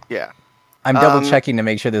 Yeah. I'm double checking to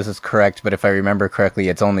make sure this is correct, but if I remember correctly,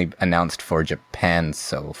 it's only announced for Japan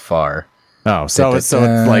so far. Oh, so it's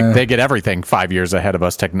like they get everything 5 years ahead of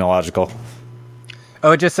us technological.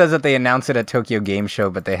 Oh, it just says that they announced it at Tokyo Game Show,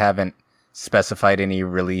 but they haven't specified any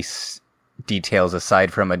release details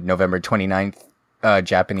aside from a November 29th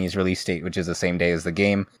Japanese release date, which is the same day as the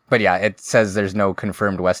game. But yeah, it says there's no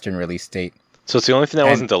confirmed Western release date. So it's the only thing that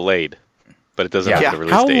wasn't delayed, but it doesn't Yeah. have the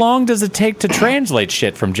release How date. long does it take to translate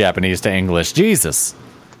shit from Japanese to English? Jesus.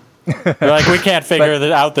 They're like, we can't figure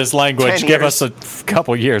out this language. 10 Give years. us a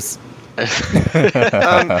couple years.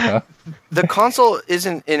 The console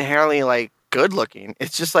isn't inherently like good looking.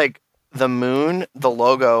 It's just like the moon, the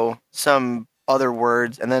logo, some other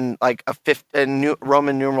words, and then like a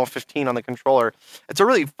Roman numeral 15 on the controller. It's a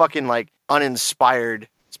really fucking like uninspired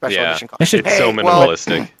special Yeah. edition console. They should- It's so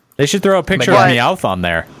minimalistic. They should throw a picture But- of Meowth on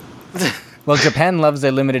there. Well, Japan loves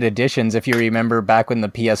their limited editions. If you remember back when the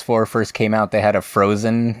PS4 first came out, they had a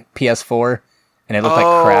frozen PS4, and it looked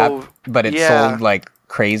like crap, but it yeah. sold like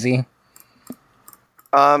crazy.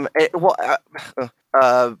 My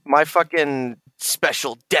fucking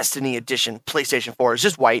special Destiny edition PlayStation 4 is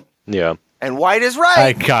just white, Yeah. and white is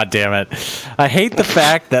right. God damn it. I hate the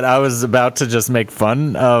fact that I was about to just make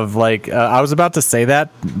fun of, like, I was about to say that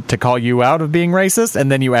to call you out of being racist,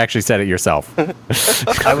 and then you actually said it yourself.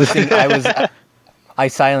 I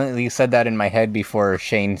silently said that in my head before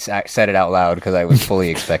Shane said it out loud because I was fully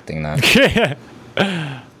expecting that.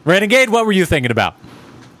 Renegade, what were you thinking about?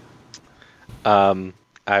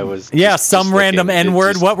 I was Yeah, just some random looking. It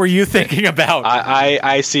N-word. just- What were you thinking about?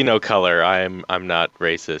 I see no color. I'm not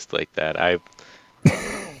racist like that. I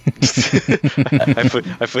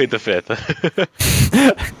plead the fifth.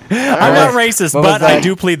 I'm not racist, What was but I that?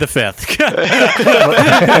 do plead the fifth.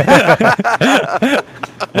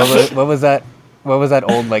 What was that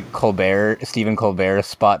old like Stephen Colbert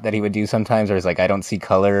spot that he would do sometimes? Where it's like, I don't see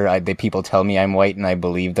color. People tell me I'm white, and I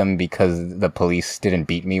believe them because the police didn't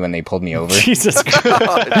beat me when they pulled me over. Jesus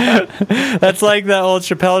Christ. That's like the old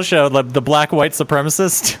Chappelle show, the black white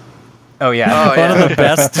supremacist. Oh yeah. Oh, yeah. One of the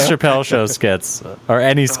best Chappelle show skits, or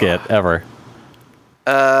any skit ever.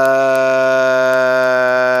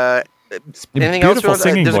 Anything else? Beautiful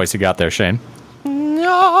singing voice you got there, Shane.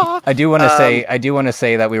 No. I do want to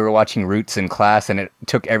say that we were watching Roots in class, and it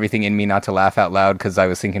took everything in me not to laugh out loud because I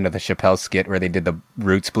was thinking of the Chappelle skit where they did the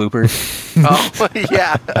Roots bloopers. Oh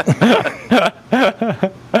yeah.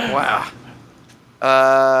 Wow.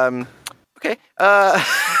 Okay.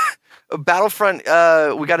 Battlefront.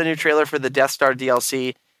 We got a new trailer for the Death Star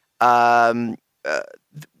DLC. The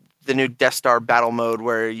new Death Star battle mode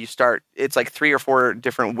where you start. It's like 3 or 4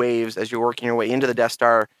 different waves as you're working your way into the Death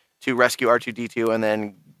Star to rescue R2-D2 and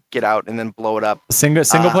then get out and then blow it up. Single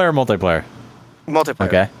player or multiplayer? Multiplayer.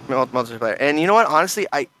 Okay. Multiplayer. And you know what? Honestly,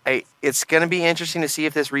 I it's going to be interesting to see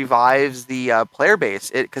if this revives the player base,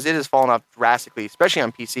 because it has fallen off drastically, especially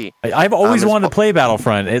on PC. I've always wanted to play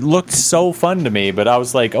Battlefront. It looked so fun to me, but I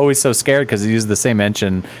was like always so scared because it used the same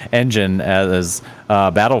engine as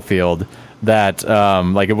Battlefield that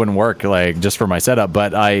like it wouldn't work like just for my setup.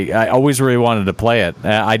 But I always really wanted to play it.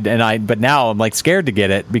 But now I'm like scared to get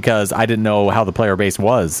it because I didn't know how the player base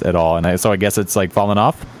was at all, and so I guess it's like fallen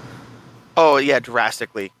off. Oh yeah,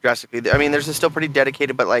 drastically. I mean, there's still pretty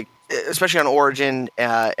dedicated, but like especially on Origin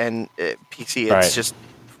and PC, it's Right. just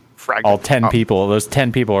fragmented. All 10 people. Those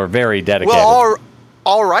 10 people are very dedicated. Well,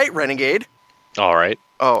 all right, Renegade. All right.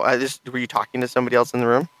 Oh, were you talking to somebody else in the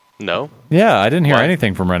room? No. Yeah, I didn't hear What?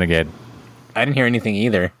 anything from Renegade. I didn't hear anything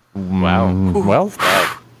either. Wow. Well,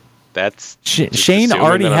 That's Shane assuming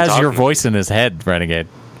already that I'm has your talking. voice in his head, Renegade.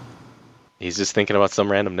 He's just thinking about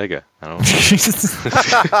some random nigga. I don't know.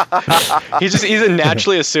 He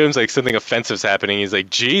naturally assumes like something offensive's happening. He's like,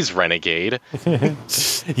 "Geez, renegade."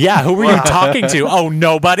 Yeah, who were you talking to? Oh,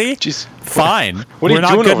 nobody? Jeez. Fine. What are We're you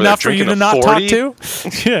not doing good over there, enough for you to drinking not a talk 40?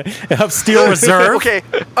 to? Of Steel Reserve?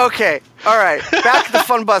 Okay. All right. Back to the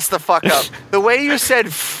fun bus the fuck up. The way you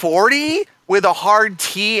said 40 with a hard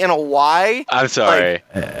T and a Y. I'm sorry.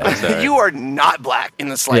 I'm sorry. You are not black in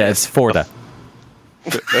the Yeah, slightest. it's Forda.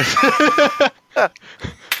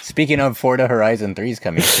 Speaking of, Forza Horizon 3 is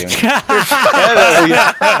coming soon.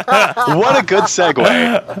 What a good segue.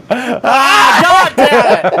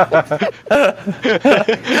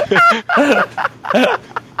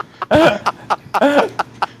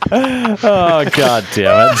 Oh, God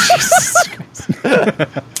damn it. Jesus Christ.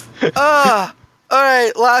 All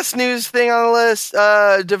right. Last news thing on the list.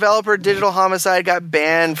 Developer Digital Homicide got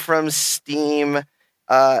banned from Steam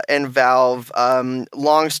and Valve.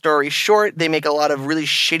 Long story short, they make a lot of really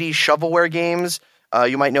shitty shovelware games.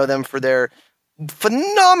 You might know them for their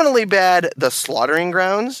phenomenally bad The Slaughtering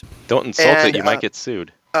Grounds. Don't insult And, it. You might get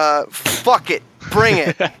sued. Fuck it. Bring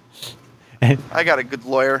it. I got a good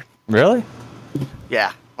lawyer. Really?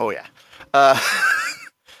 Yeah. Oh, yeah.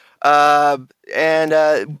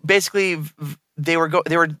 Basically, they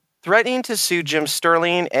were threatening to sue Jim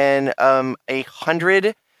Sterling and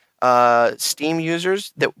 100 Steam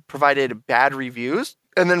users that provided bad reviews,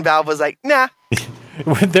 and then Valve was like, "Nah,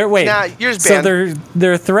 Wait. nah, yours So banned."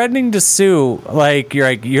 they're threatening to sue. Like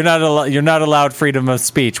you're not allowed freedom of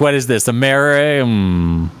speech. What is this,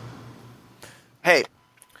 America? Hey,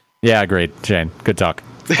 Yeah, great, Shane. Good talk.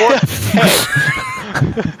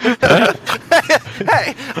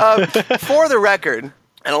 for the record,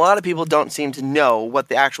 and a lot of people don't seem to know what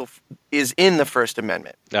the actual is in the First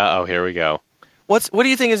Amendment. Oh, here we go. What do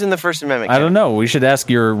you think is in the First Amendment? I don't know. We should ask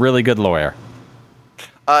your really good lawyer.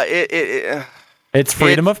 It's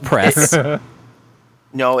freedom of press.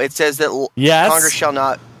 No, it says that Yes.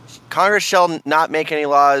 Congress shall not make any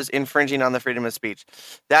laws infringing on the freedom of speech.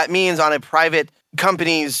 That means on a private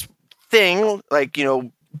company's thing, like,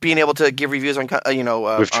 being able to give reviews on,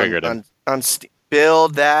 We've triggered him. on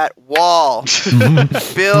build that wall.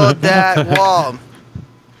 Build that wall.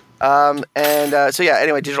 So yeah,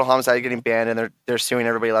 anyway, Digital Homicide is getting banned, and they're suing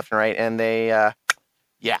everybody left and right, and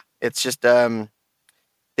it's just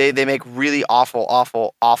they make really awful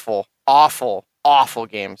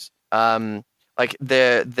games. Like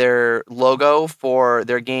their logo for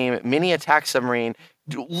their game Mini Attack Submarine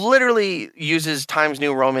literally uses Times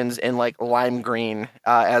New Romans in like lime green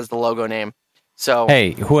as the logo name. So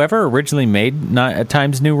Hey, whoever originally made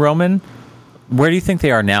Times New Roman, where do you think they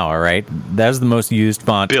are now? All right, that's the most used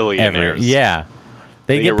font Billionaires. ever. Yeah,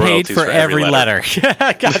 they get get paid royalties for for every every letter.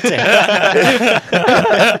 God damn.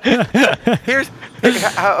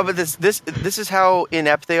 how about this? This is how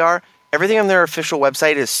inept they are. Everything on their official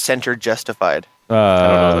website is center justified. I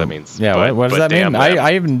don't know what that means. Yeah, but- what does but that mean? damn them.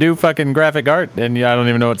 I even do fucking graphic art, and I don't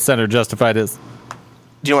even know what center justified is.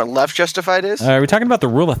 Do you know what left justified is? Are we talking about the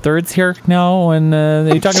rule of thirds here now? And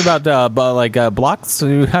are you talking about blocks?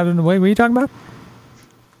 What are you talking about?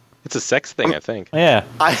 It's a sex thing, I think. Yeah.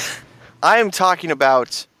 I am talking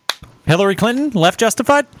about. Hillary Clinton, left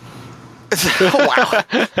justified? Wow.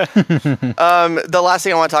 The last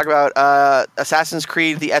thing I want to talk about, Assassin's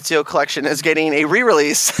Creed: The Ezio Collection is getting a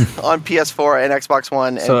re-release on PS4 and Xbox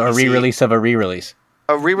One. So and a PC. re-release of a re-release.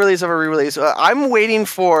 A re-release of a re-release. I'm waiting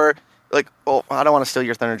for I don't want to steal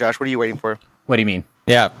your thunder, Josh. What are you waiting for? What do you mean?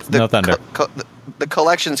 Yeah, no thunder. The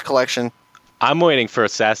collection's collection. I'm waiting for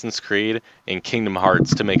Assassin's Creed and Kingdom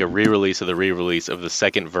Hearts to make a re-release of the re-release of the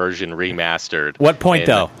second version remastered. What point, and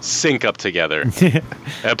though? Sync up together.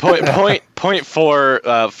 Point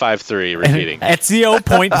 453 repeating. Ezio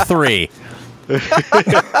point 3.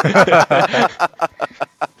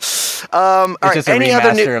 All right, just a any other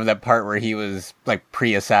remaster of that part where he was like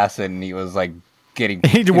pre-assassin. He was like getting.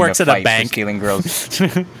 He works into at a fights bank. for stealing girls.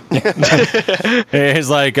 He's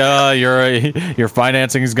like, your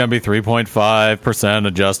financing is going to be 3.5%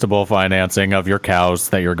 adjustable financing of your cows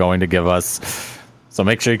that you're going to give us. So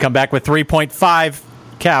make sure you come back with 3.5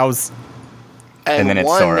 cows. And then it's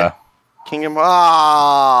one Sora. Kingdom.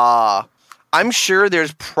 I'm sure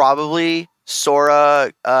there's probably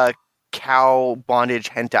Sora cow bondage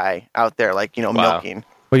hentai out there, like, Wow. milking.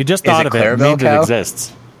 Well, you just Is thought it of it. It Clarabelle means it cow?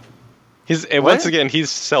 exists. Once again, he's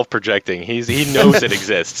self-projecting. He knows it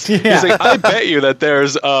exists. Yeah. He's like, I bet you that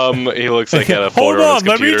there's he looks like at a Hold photo on his on,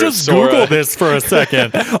 let me computer. just Sora. Google this for a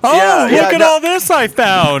second. Oh, Yeah, look at no. all this I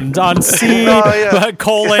found on C yeah.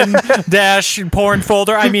 colon dash porn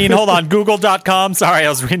folder. I mean, hold on, google.com. Sorry, I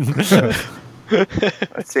was reading.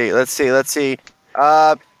 Let's see.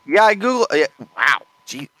 Yeah, I Google. Wow.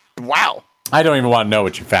 Gee. Wow. I don't even want to know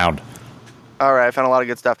what you found. All right, I found a lot of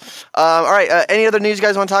good stuff. All right, any other news you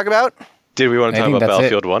guys want to talk about? Did we want to I talk think about that's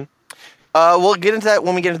it. Battlefield 1? We'll get into that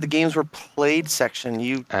when we get into the games were played section.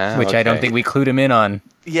 Which I don't think we clued him in on.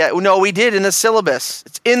 Yeah, no, we did in the syllabus.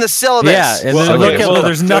 It's in the syllabus. Yeah, and Well, then okay, look at well,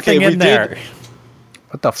 there's nothing okay, we in there.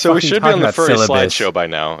 What the So fuck we are you should be talking on the about furry syllabus? slideshow by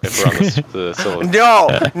now if we're on the syllabus.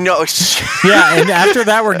 No. Yeah, and after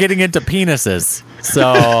that, we're getting into penises.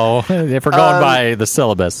 So if we're going by the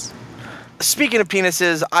syllabus. Speaking of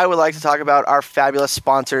penises, I would like to talk about our fabulous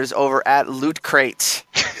sponsors over at Loot Crate.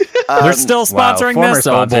 They're still sponsoring former this?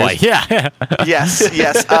 Oh, boy. sponsors. Yeah. Yes.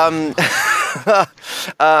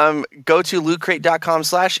 Go to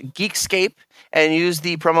lootcrate.com/Geekscape and use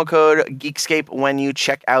the promo code Geekscape when you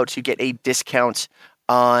check out to get a discount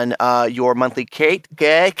on your monthly crate.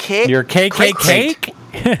 Your KKK?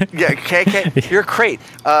 Yeah, KK. Your crate.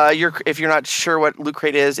 If you're not sure what Loot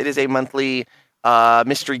Crate is, it is a monthly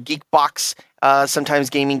mystery geek box. Sometimes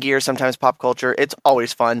gaming gear, sometimes pop culture. It's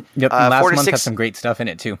always fun. Yep, 4 last to month 6 had some great stuff in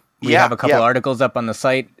it too. We Yeah, have a couple yeah. articles up on the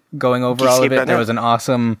site going over all of Geekscape.net. it. There was an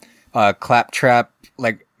awesome claptrap,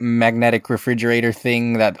 like magnetic refrigerator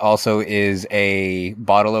thing that also is a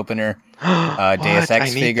bottle opener, Deus I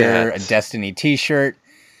Ex need figure, that. a Destiny T-shirt,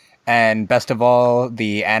 and best of all,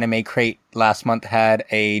 the Anime Crate last month had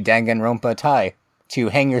a Danganronpa tie to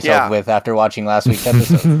hang yourself Yeah. with after watching last week's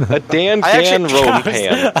episode. A Dan I actually- Gan rolling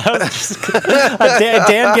pan. A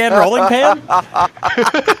Dan Gan rolling pan?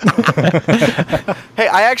 Hey,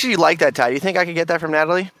 I actually like that tie. Do you think I could get that from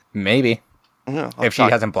Natalie? Maybe No, if she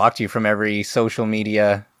hasn't blocked you from every social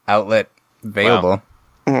media outlet available.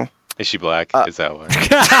 Is she black? Is that why?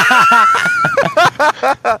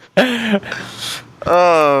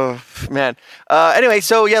 Oh man. Anyway,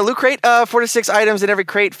 so yeah, Loot Crate, 4 to 6 items in every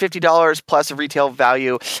crate, $50 plus of retail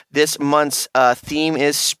value. This month's theme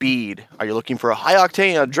is speed. Are you looking for a high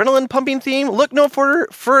octane, adrenaline pumping theme? Look no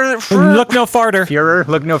further. Look no farther. Führer,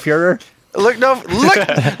 look no Führer. Look no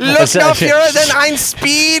further than ein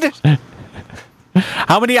Speed.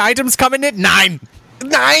 How many items come in it? 9.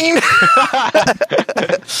 9.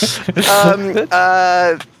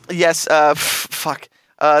 Yes. Fuck.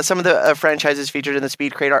 Some of the franchises featured in the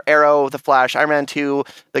Speed Crate are Arrow, The Flash, Iron Man 2,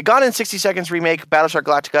 the Gone in 60 Seconds remake, Battlestar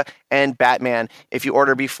Galactica, and Batman. If you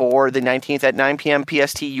order before the 19th at 9 p.m.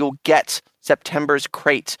 PST, you'll get September's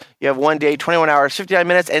crate. You have 1 day, 21 hours, 59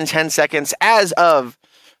 minutes, and 10 seconds as of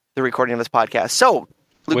the recording of this podcast. So,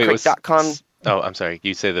 lootcrate.com. Oh, I'm sorry.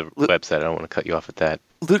 You say the website. I don't want to cut you off at that.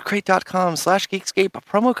 lootcrate.com/Geekscape,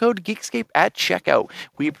 promo code Geekscape at checkout.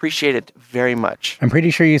 We appreciate it very much. I'm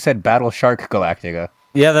pretty sure you said Battle Shark Galactica,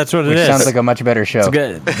 Yeah, that's what it which is. sounds like a much better show. It's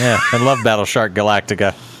good. Yeah, I love Battlestar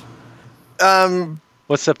Galactica.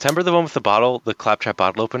 What's September? The one with the bottle, the claptrap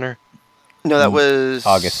bottle opener? No, that was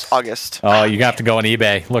August. Oh, you have to go on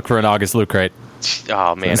eBay. Look for an August Loot Crate.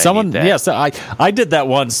 Oh man, Someone, I need that. yes, I did that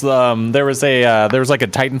once. There was like a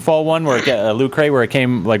Titanfall one where a Loot Crate where it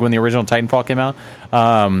came like when the original Titanfall came out.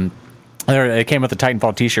 It came with a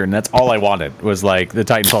Titanfall T-shirt, and that's all I wanted was like the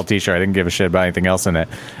Titanfall T-shirt. I didn't give a shit about anything else in it,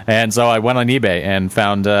 and so I went on eBay and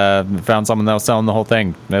found someone that was selling the whole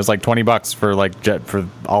thing. It was like $20 for for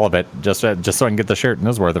all of it, just so I can get the shirt, and it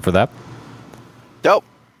was worth it for that. Dope.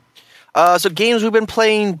 So games we've been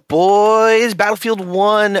playing, boys. Battlefield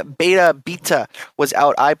 1 beta was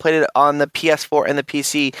out. I played it on the PS4 and the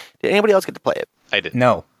PC. Did anybody else get to play it? I did.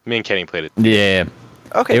 No. Me and Kenny played it. Yeah.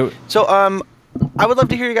 Okay. So I would love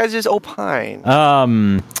to hear you guys' opine.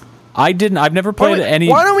 I didn't. I've never played any.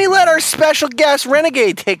 Why don't we let our special guest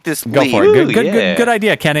Renegade take this Go lead? for it. Ooh, Good yeah.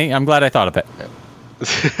 idea, Kenny. I'm glad I thought of it.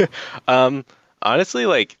 Honestly,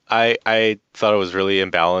 like I thought it was really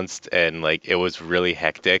imbalanced and like it was really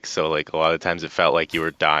hectic. So like a lot of times it felt like you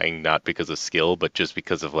were dying not because of skill, but just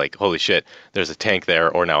because of like, holy shit, there's a tank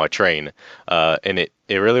there or now a train. And it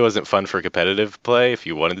really wasn't fun for competitive play if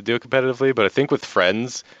you wanted to do it competitively. But I think with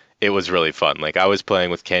friends, it was really fun. Like I was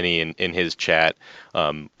playing with Kenny in his chat,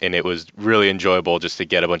 and it was really enjoyable just to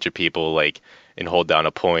get a bunch of people like and hold down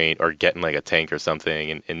a point or get in like a tank or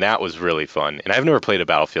something, and that was really fun. And I've never played a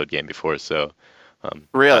Battlefield game before, so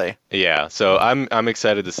Really? yeah. So I'm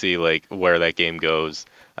excited to see like where that game goes.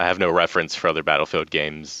 I have no reference for other Battlefield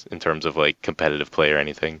games in terms of like competitive play or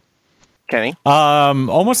anything. Kenny?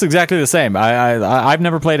 Almost exactly the same. I've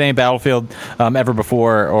never played any Battlefield ever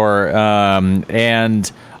before,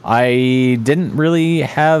 and I didn't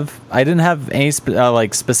have any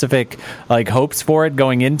specific like hopes for it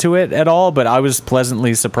going into it at all, but I was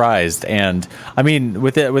pleasantly surprised. And I mean,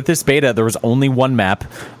 with this beta, there was only one map.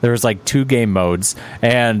 There was like 2 game modes,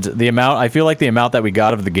 and I feel like the amount that we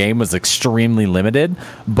got of the game was extremely limited,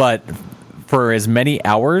 but for as many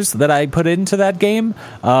hours that I put into that game,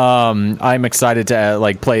 I'm excited to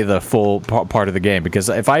like play the full part of the game, because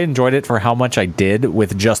if I enjoyed it for how much I did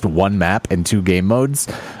with just one map and 2 game modes,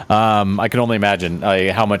 I can only imagine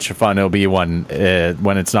how much fun it'll be when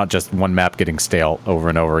it's not just one map getting stale over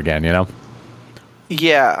and over again. You know?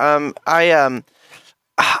 Yeah. I'm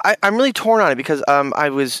really torn on it because I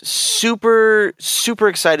was super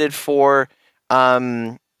excited for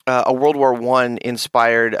a World War I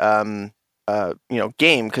inspired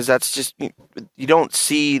game, because that's just, you don't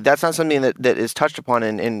see, that's not something that is touched upon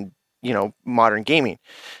in modern gaming.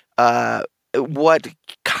 What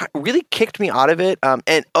really kicked me out of it,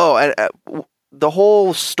 the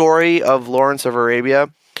whole story of Lawrence of Arabia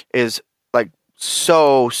is like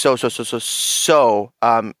so fascinating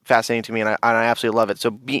to me, and I absolutely love it.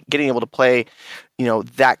 So getting able to play,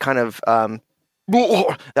 that kind of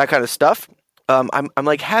stuff, I'm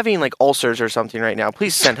like having like ulcers or something right now.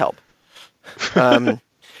 Please send help. The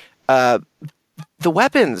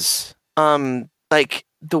weapons, the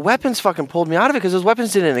weapons fucking pulled me out of it because those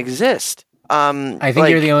weapons didn't exist. I think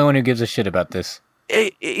you're the only one who gives a shit about this.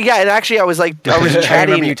 Yeah, and actually I was chatting. I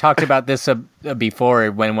remember you talked about this before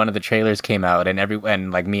when one of the trailers came out,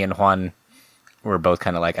 and like me and Juan were both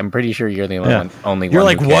kind of like, I'm pretty sure you're the only one. You're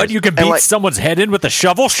like, who what? cares. You can beat someone's head in with a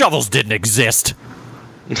shovel? Shovels didn't exist.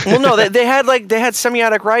 Well, no, they had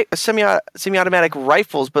semi-automatic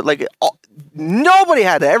rifles, but nobody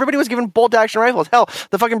had that. Everybody was given bolt-action rifles. Hell,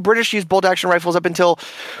 the fucking British used bolt-action rifles up until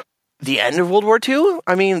the end of World War II.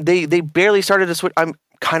 I mean, they barely started to switch. I'm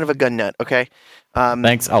kind of a gun nut, okay?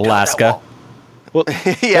 Thanks, Alaska. Well,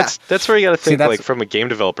 yeah, that's where you got to think. Like from a game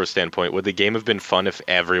developer standpoint, would the game have been fun if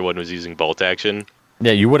everyone was using bolt action?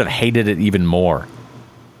 Yeah, you would have hated it even more.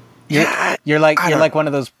 You're like one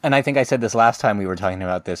of those, and I think I said this last time we were talking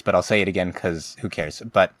about this, but I'll say it again because who cares?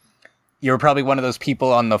 But you were probably one of those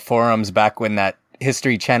people on the forums back when that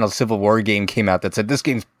History Channel Civil War game came out that said this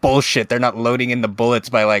game's bullshit. They're not loading in the bullets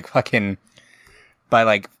by taking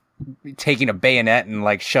a bayonet and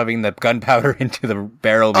like shoving the gunpowder into the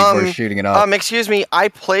barrel before shooting it off. Excuse me, I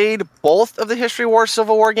played both of the History War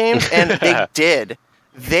Civil War games, and they did.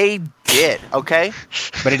 They did. Okay,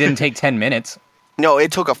 but it didn't take 10 minutes. No,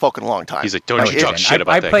 it took a fucking long time. He's like, don't you talk shit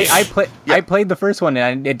about that game. I played the first one,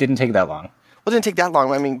 and it didn't take that long. Well, it didn't take that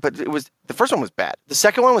long. I mean, but the first one was bad. The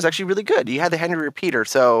second one was actually really good. You had the Henry repeater,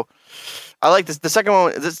 so I like this. The second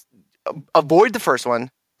one, avoid the first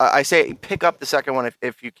one. I say pick up the second one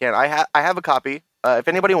if you can. I have a copy. If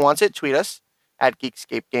anybody wants it, tweet us at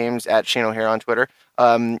Geekscape Games, at Shane O'Hare on Twitter.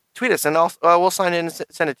 Tweet us, and we'll sign in and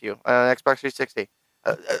send it to you on Xbox 360.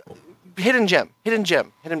 Hidden gem.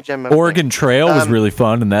 Oregon Trail was really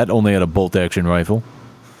fun, and that only had a bolt-action rifle.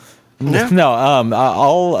 Yeah. No,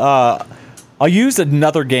 I'll use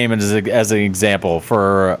another game as an example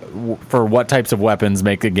for what types of weapons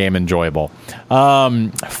make a game enjoyable.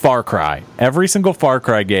 Far Cry. Every single Far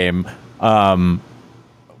Cry game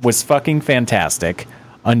was fucking fantastic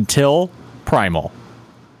until Primal.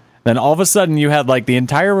 Then all of a sudden you had like the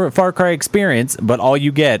entire Far Cry experience, but all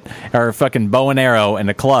you get are a fucking bow and arrow and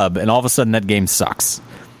a club, and all of a sudden that game sucks.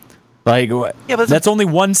 Like, yeah, but that's only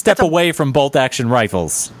one step away from bolt-action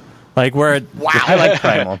rifles. Like, where... Wow. I like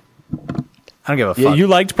Primal. I don't give a fuck. Yeah, you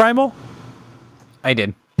liked Primal? I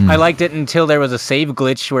did. I liked it until there was a save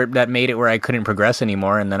glitch that made it where I couldn't progress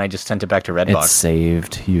anymore, and then I just sent it back to Redbox. It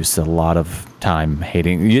saved you a lot of time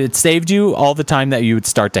hating... It saved you all the time that you would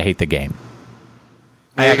start to hate the game.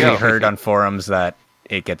 I actually heard on forums that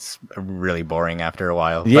it gets really boring after a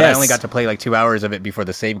while. Yes. But I only got to play like 2 hours of it before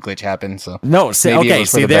the save glitch happened. So No, see, maybe it okay,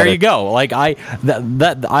 was for see, the there better. you go. Like I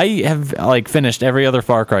have like finished every other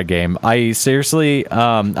Far Cry game. I seriously,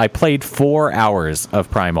 I played 4 hours of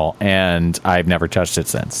Primal, and I've never touched it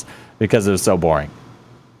since because it was so boring.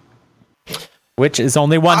 Which is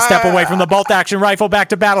only one step away from the bolt action rifle back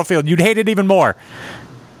to Battlefield. You'd hate it even more.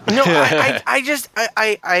 No, it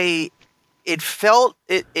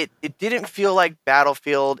didn't feel like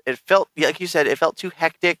Battlefield. It felt, like you said, it felt too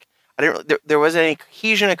hectic. There wasn't any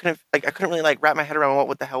cohesion. I couldn't really like wrap my head around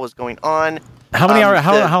what the hell was going on. How many hours?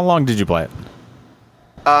 How long did you play it?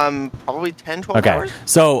 Probably 10, 12 hours.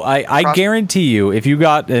 So I guarantee you, if you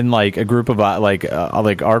got in like a group of like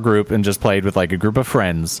our group and just played with like a group of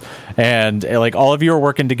friends, and like all of you are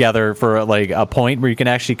working together for like a point where you can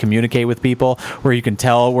actually communicate with people, where you can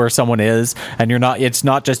tell where someone is, and it's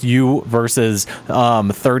not just you versus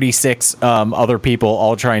 36 other people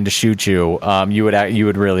all trying to shoot you. You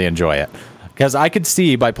would really enjoy it. Because I could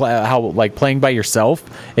see by how like playing by yourself,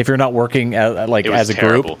 if you're not working as a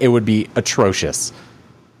terrible. group, it would be atrocious.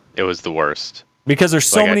 It was the worst. Because there's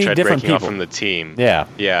so many I tried different breaking people off from the team. Yeah.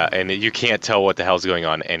 Yeah, and you can't tell what the hell's going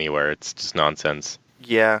on anywhere. It's just nonsense.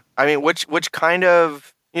 Yeah, I mean, which kind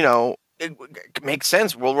of, it makes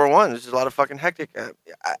sense. World War I. There's a lot of fucking hectic.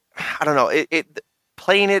 I don't know. It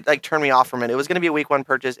playing it like turned me off from it. It was going to be a week 1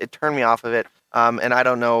 purchase. It turned me off of it. And I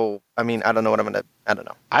don't know. I mean, I don't know what I'm gonna. I don't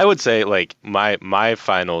know. I would say like my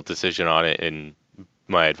final decision on it, and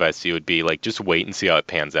my advice to you would be like just wait and see how it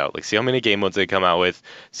pans out. Like see how many game modes they come out with,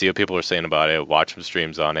 see what people are saying about it, watch some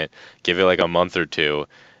streams on it, give it like a month or 2,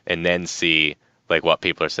 and then see like what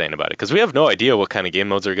people are saying about it. Because we have no idea what kind of game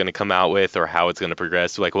modes are going to come out with or how it's going to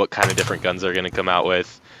progress, like what kind of different guns they're going to come out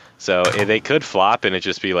with. So they could flop and it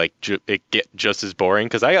just be like it get just as boring.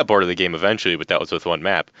 Because I got bored of the game eventually, but that was with one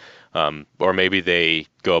map. Or maybe they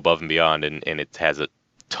go above and beyond and it has a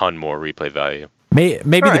ton more replay value. Maybe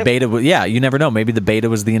All the right. beta was, you never know. Maybe the beta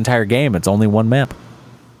was the entire game. It's only one map.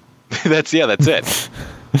 That's it.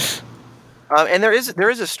 And there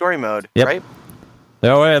is a story mode, Yep. right?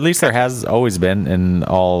 No, at least there has always been in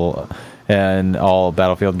all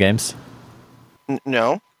Battlefield games.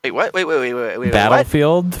 No. Wait, what? Wait.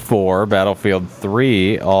 Battlefield 4, Battlefield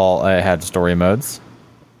 3 all had story modes.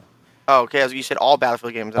 Oh, okay. As you said, all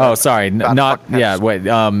Battlefield games. Oh, sorry, not Battlefield yeah. Wait,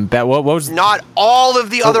 what was not all of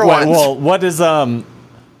the other ones. Well, what is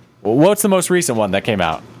what's the most recent one that came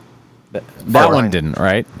out? That one didn't,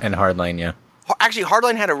 right? and Hardline, yeah. Actually,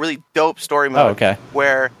 Hardline had a really dope story mode. Oh, okay.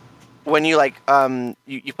 Where when you like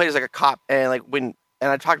you played as like a cop, and like and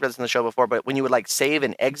I talked about this in the show before, but when you would like save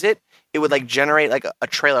and exit, it would like generate like a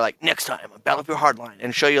trailer, like next time on Battlefield Hardline,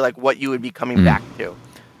 and show you like what you would be coming back to.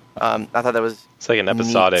 I thought that was It's like an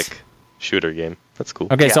episodic shooter game. That's cool.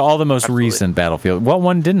 Okay, Yeah, so all the most absolutely. recent Battlefield. What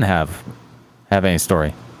one didn't have any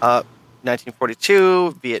story?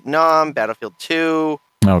 1942, Vietnam, Battlefield 2.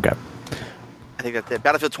 Okay. I think that's it.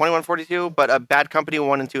 Battlefield 2142, but Bad Company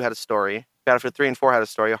 1 and 2 had a story. Battlefield 3 and 4 had a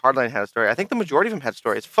story. Hardline had a story. I think the majority of them had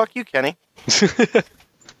stories. Fuck you, Kenny.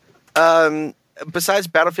 Besides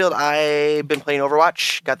Battlefield, I've been playing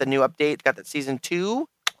Overwatch. Got the new update. Got that season 2.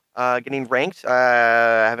 Getting ranked.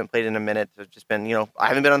 I haven't played in a minute. I've just been, I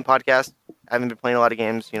haven't been on the podcast. I haven't been playing a lot of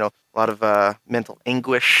games. A lot of mental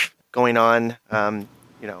anguish going on. Been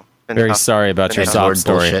Very tough. sorry about your Been sob Word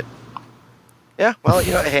story. bullshit. Yeah, well,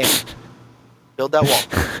 hey, build that wall.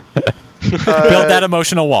 Build that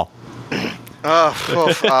emotional wall.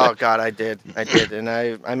 Oh God, I did, and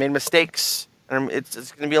I made mistakes, and it's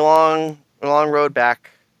going to be a long road back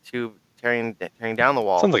to tearing down the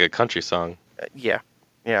wall. Sounds like a country song. Yeah,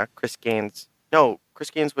 Chris Gaines. No, Chris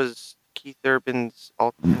Gaines was Keith Urban's.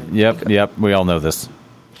 Yep. We all know this.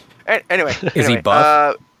 Anyway, Is he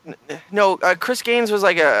buff? No, Chris Gaines was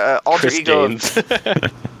like a alter Chris ego. Gaines.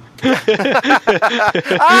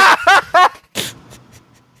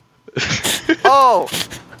 Oh,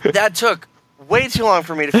 that took way too long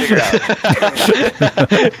for me to figure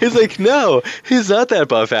out. He's like, no, he's not that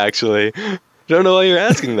buff, actually. Don't know why you're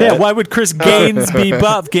asking that. Yeah, why would Chris Gaines be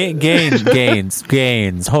buff? Gaines.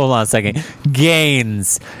 Hold on a second.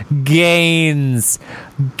 Gaines.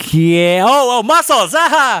 Oh, muscles.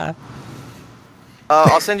 Aha!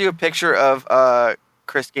 I'll send you a picture of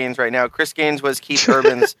Chris Gaines right now. Chris Gaines was Keith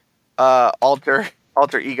Urban's alter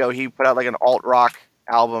ego. He put out like an alt rock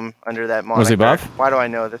album under that moniker. Was he buff? Why do I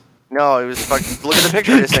know this? No, it was fucking. Look at the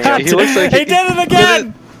picture of this thing. He looks like He did it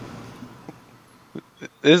again!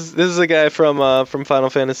 This is a guy from Final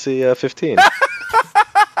Fantasy 15.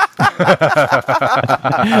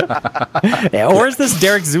 Yeah, or is this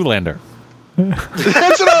Derek Zoolander?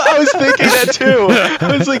 That's what I was thinking that too.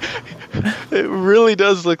 I was like, It really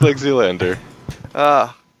does look like Zoolander.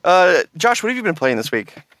 Josh, what have you been playing this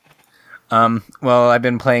week? Well, I've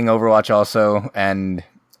been playing Overwatch also, and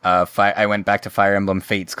I went back to Fire Emblem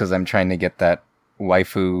Fates because I'm trying to get that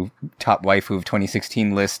top waifu of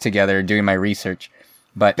 2016 list together, doing my research.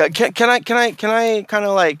 But Can I kind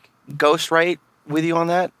of like ghostwrite with you on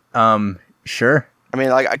that? Sure. I mean,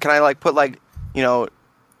 like, can I like put like, you know,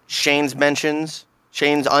 Shane's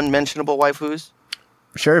unmentionable waifus?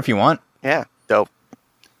 Sure, if you want. Yeah, dope.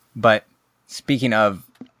 But speaking of,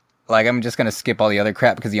 like, I'm just gonna skip all the other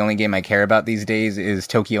crap because the only game I care about these days is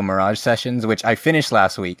Tokyo Mirage Sessions, which I finished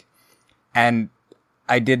last week, and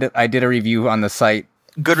I did a review on the site.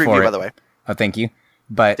 Good review, by the way. Oh, thank you.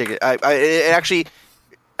 But I'm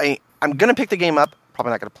gonna pick the game up.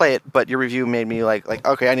 Probably not gonna play it, but your review made me like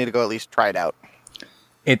okay, I need to go at least try it out.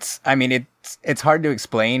 It's hard to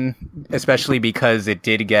explain, especially because it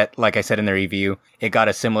did get, like I said in the review, it got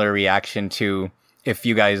a similar reaction to, if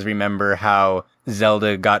you guys remember how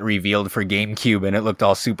Zelda got revealed for GameCube and it looked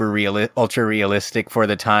all super ultra realistic for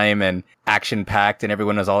the time and action packed and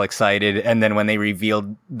everyone was all excited. And then when they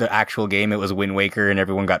revealed the actual game, it was Wind Waker and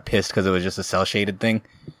everyone got pissed because it was just a cell shaded thing.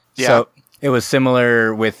 Yeah. So it was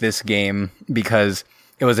similar with this game because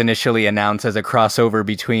it was initially announced as a crossover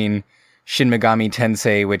between Shin Megami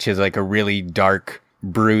Tensei, which is like a really dark,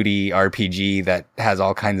 broody RPG that has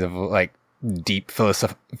all kinds of like deep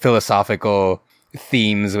philosophical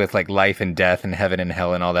themes with like life and death and heaven and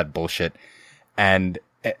hell and all that bullshit, and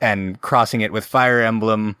crossing it with Fire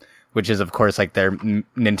Emblem, which is of course like their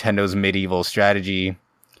Nintendo's medieval strategy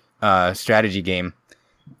game.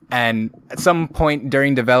 And at some point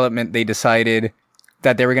during development, they decided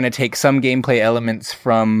that they were going to take some gameplay elements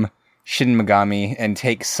from Shin Megami and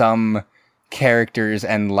take some characters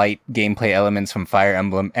and light gameplay elements from Fire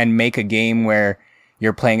Emblem and make a game where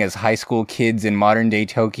you're playing as high school kids in modern day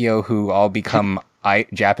Tokyo who all become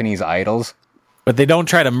Japanese idols. But they don't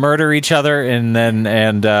try to murder each other and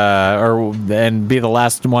be the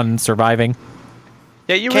last one surviving.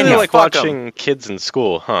 Yeah, you really like watching kids in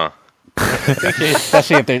school, huh?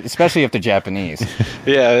 especially if they're Japanese.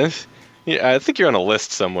 Yeah, I think you're on a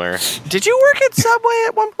list somewhere. Did you work at Subway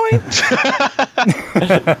at one point?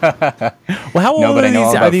 Well, how old no, but are I know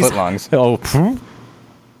all these? about footlongs. Oh,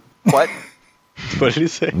 what? What did he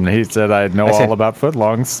say? He said I know all about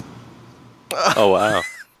footlongs. Oh wow.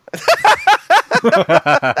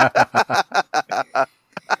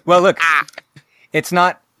 Well, look, it's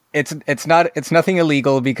nothing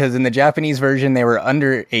illegal because in the Japanese version they were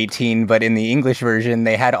under 18, but in the English version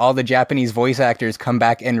they had all the Japanese voice actors come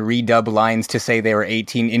back and redub lines to say they were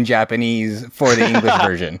 18 in Japanese for the English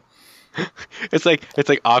version. It's like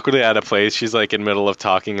awkwardly out of place. She's like in the middle of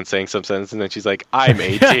talking and saying some sentence, and then she's like, "I'm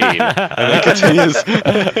 18," and then continues.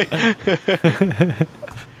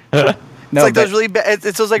 No, it's like those really bad.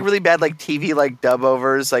 It's those like really bad like TV like dub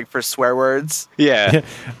overs like for swear words. Yeah.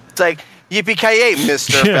 It's like yippee-ki-yay,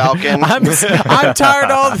 Mr. Falcon. I'm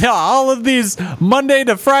tired of all of these Monday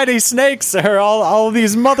to Friday snakes or all of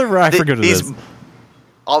these I forget what it is.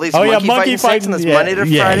 All these monkey fighting snakes. Monday to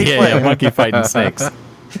Friday yeah, monkey fighting snakes.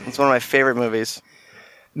 It's one of my favorite movies.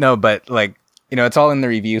 No, but like, you know, it's all in the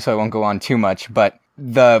review, so I won't go on too much, but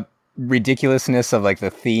the ridiculousness of like the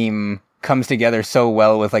theme comes together so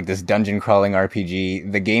well with like this dungeon crawling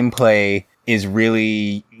RPG. The gameplay is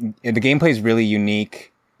really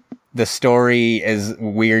unique. The story, as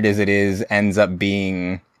weird as it is, ends up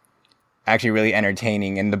being actually really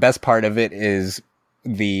entertaining. And the best part of it is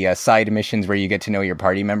the side missions where you get to know your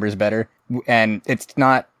party members better. And it's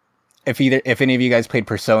not, if any of you guys played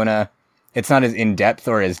Persona, it's not as in-depth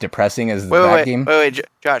or as depressing as that game. Wait,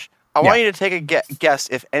 Josh. I want you to take a guess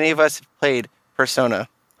if any of us played Persona.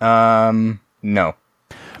 No.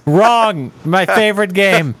 Wrong. My favorite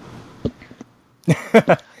game.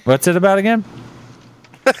 What's it about again?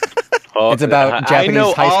 It's about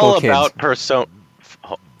Japanese high school kids. I know all about Persona.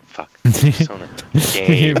 Oh, fuck. Persona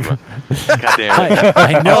game. Goddamn it.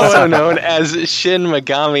 I know. Also known as Shin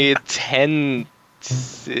Megami Tensei.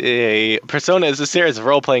 Persona is a series of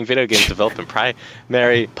role-playing video games developed and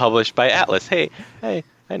primarily published by Atlas. Hey, I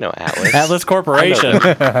know Atlas. Atlas Corporation.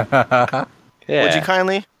 Yeah.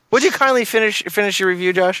 Would you kindly finish your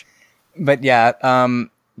review, Josh? But yeah,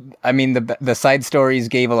 I mean, the side stories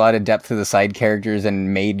gave a lot of depth to the side characters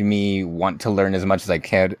and made me want to learn as much as I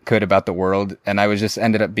could about the world. And I was just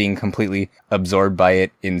ended up being completely absorbed by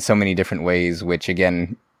it in so many different ways, which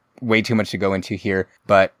again, way too much to go into here.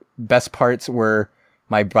 But best parts were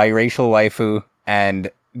my biracial waifu and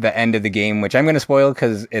the end of the game, which I'm going to spoil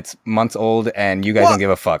because it's months old and you guys don't give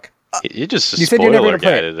a fuck. You're just a you said you're never spoiler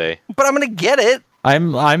gonna play guy it today. But I'm going to get it.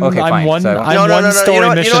 I'm Okay, fine. one So- I'm No, no, one no, no, story you know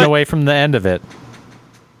what- mission away from the end of it.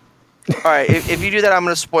 All right, if you do that, I'm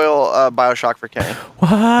going to spoil Bioshock for Kenny. What?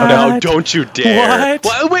 No, don't you dare.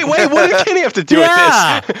 What? Wait, what did Kenny have to do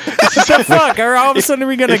Yeah. with this? What the fuck? Are all of a sudden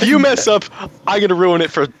we gonna? If you mess up, I'm going to ruin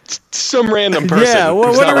it for some random person Yeah.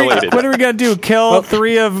 who's What not are we? related. What are we gonna do? Kill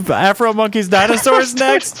 3 of Afro Monkey's dinosaurs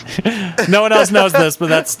next? No one else knows this, but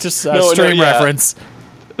that's just a No, stream yeah. reference.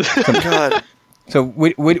 God. So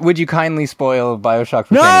would you kindly spoil Bioshock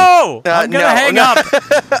for Kenny? No, I'm gonna no, hang no. up.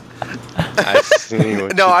 I see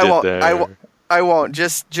what No, you I did won't. there. I won't.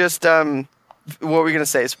 Just what were we gonna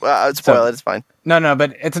say? Spoil So- it. It's fine. No,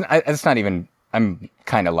 but it's not even. I'm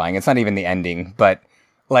kind of lying. It's not even the ending, but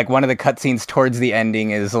like one of the cutscenes towards the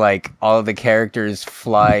ending is like all of the characters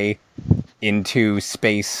fly into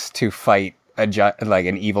space to fight like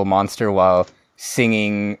an evil monster while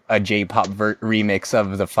singing a J-pop remix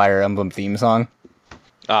of the Fire Emblem theme song.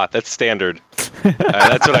 Ah, that's standard.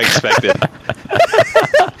 That's what I expected.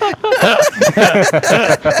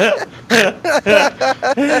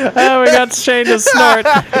 Oh, we got Shane to snort.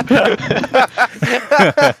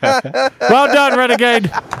 Well done, Renegade.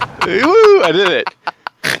 Woo, I did it.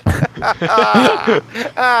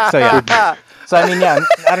 So yeah. So I mean, yeah,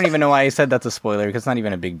 I don't even know why I said that's a spoiler because it's not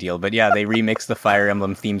even a big deal. But yeah, they remixed the Fire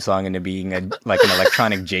Emblem theme song into being like an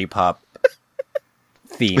electronic J-pop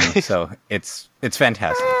theme. So it's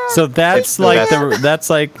fantastic. So that's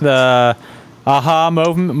like the aha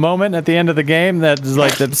moment at the end of the game. That's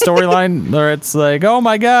like the storyline where it's like, oh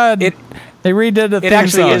my god, they redid the It theme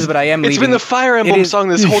actually song. is, but I am. It's leaving. been the Fire Emblem is- song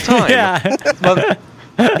this whole time. Yeah. Well,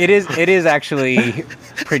 it is actually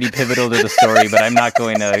pretty pivotal to the story, but I'm not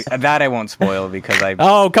going to. That I won't spoil because I.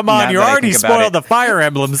 Oh, come on. now You that I already think about spoiled it- the Fire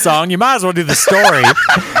Emblem song. You might as well do the story.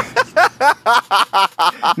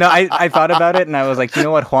 No, I thought about it and I was like, you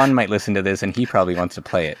know what? Juan might listen to this and he probably wants to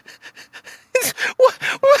play it.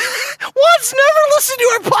 Juan's never listened to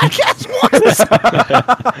our podcast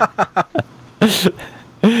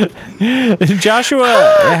once.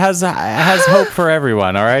 Joshua has hope for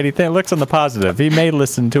everyone, all right? He looks on the positive. He may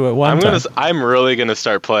listen to it one time. I'm really gonna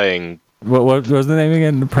start playing What was the name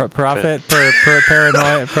again? Prophet?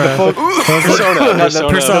 Paranoia?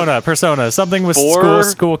 Persona. Something with 4,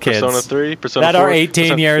 school kids. Persona 3, Persona that 4, are 18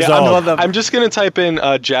 Persona- years Yeah, old. I'm just gonna type in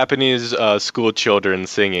Japanese school children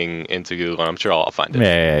singing into Google. I'm sure I'll find it.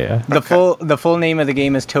 Yeah. The full name of the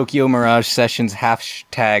game is Tokyo Mirage Sessions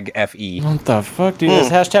 #FE. What the fuck, dude? Is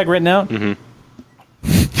hashtag written out? No,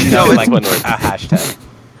 it's- like a hashtag.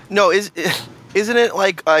 No, isn't it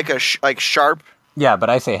like sharp? Yeah, but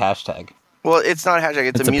I say hashtag. Well, it's not a hashtag.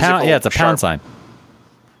 It's, It's a a musical. pound. Yeah, it's a pound sharp. sign.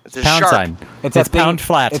 It's a Pound sharp. sign. It's It's that thing, pound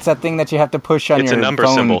flat. It's that thing that you have to push on It's your a number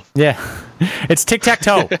phone. symbol. Yeah. It's tic tac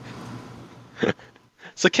toe.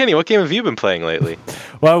 So Kenny, what game have you been playing lately?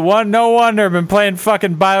 Well, no wonder I've been playing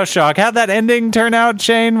fucking Bioshock. How'd that ending turn out,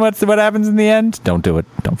 Shane? What happens in the end? Don't do it.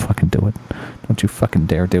 Don't fucking do it. Don't you fucking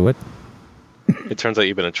dare do it. It turns out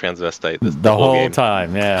you've been a transvestite the The whole game.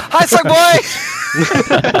 time, yeah. Hi, Slug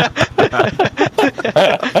Boy.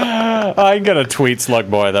 I'm gonna tweet Slug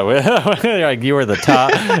Boy though. Like, you were the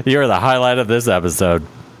top. You were the highlight of this episode.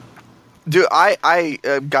 Dude, I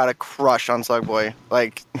got a crush on Slug Boy.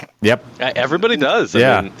 Like, Yep, Everybody does.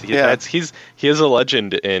 Yeah. I mean, he is a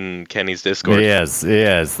legend in Kenny's Discord. he is.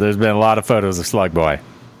 There's been a lot of photos of Slug Boy.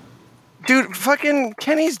 dude, fucking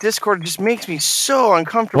Kenny's Discord just makes me so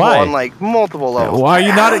uncomfortable Why? on like multiple levels. Why are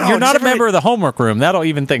you I not? don't know, You're not just a member of the homework room. That'll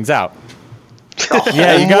even things out. every-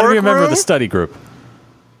 Yeah, you got to be a homework member of the room? study group.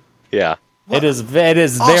 Yeah. It is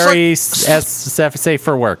Oh, very safe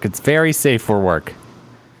for work. It's very safe for work.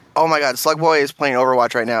 Oh my god, Slug Boy is playing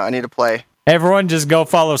Overwatch right now. I need to play. Everyone just go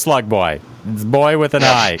follow Slug Boy. It's boy with an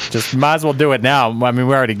eye. Just might as well do it now. I mean,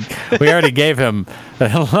 we already gave him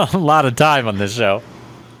a lot of time on this show.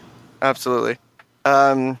 Absolutely. So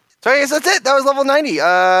I guess that's it. That was level 90.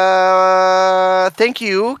 Thank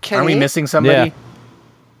you, Kenny. Are we missing somebody? Yeah.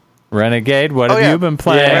 Renegade, what Oh, have yeah. you been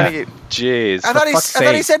playing? Yeah. Renegade. Jeez. I thought he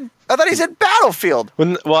fuck's said Battlefield.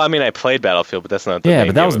 Well, I mean, I played Battlefield, but that's not the Yeah, main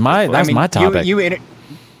but that game was I've my been that was playing. my topic. You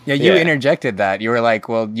Yeah. interjected that. You were like,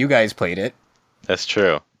 well, you guys played it. That's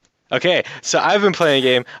true. Okay, so I've been playing a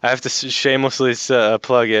game. I have to shamelessly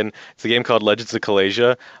plug in. It's a game called Legends of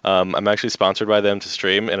Kalasia. I'm actually sponsored by them to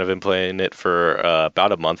stream, and I've been playing it for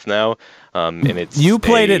about a month now. And it's You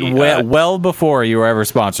played it well. well before you were ever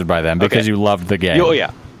sponsored by them because Okay. you loved the game. Oh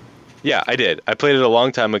yeah, yeah, I did. I played it a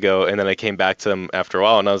long time ago, and then I came back to them after a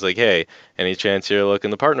while, and I was like, "Hey, any chance you're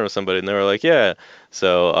looking to partner with somebody?" And they were like, "Yeah."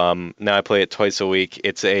 So now I play it twice a week.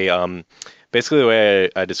 It's a basically the way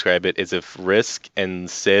I describe it is if Risk and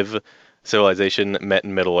Civilization met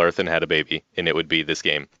in Middle Earth and had a baby, and it would be this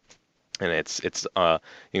game. and it's you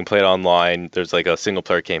can play it online. There's like a single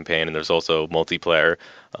player campaign, and there's also multiplayer.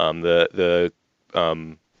 The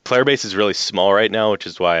player base is really small right now, which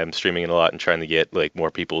is why I'm streaming it a lot and trying to get like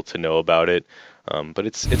more people to know about it. But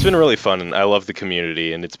it's been really fun, and I love the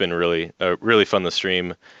community, and it's been really fun to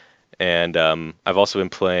stream. And I've also been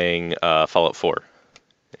playing Fallout 4,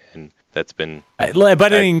 and that's been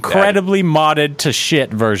but an incredibly modded to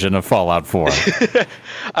shit version of Fallout 4.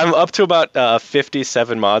 I'm up to about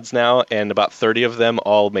 57 mods now, and about 30 of them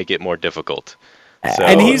all make it more difficult. So,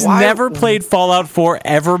 and he's never played Fallout 4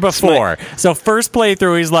 ever before. So first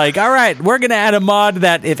playthrough, he's like, all right, we're going to add a mod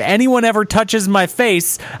that if anyone ever touches my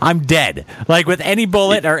face, I'm dead. Like with any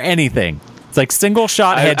bullet or anything. It's like single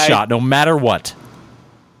shot headshot, no matter what.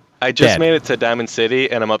 I just made it to Diamond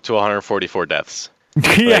City, and I'm up to 144 deaths.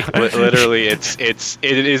 Yeah. Like, literally, it is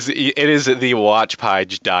the watch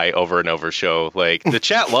Page die over and over show. Like the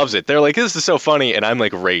chat loves it. They're like, this is so funny, and I'm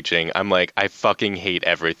like raging. I'm like, I fucking hate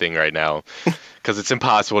everything right now because it's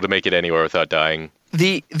impossible to make it anywhere without dying.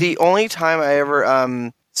 The only time I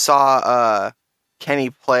ever saw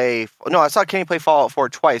Kenny play Fallout 4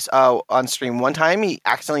 twice on stream. One time he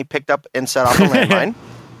accidentally picked up and set off a landmine,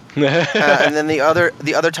 and then the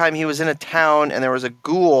other time he was in a town and there was a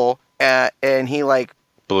ghoul. And he like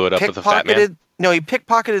blew it up with a fat man. No, he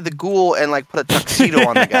pickpocketed the ghoul and like put a tuxedo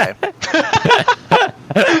on the guy.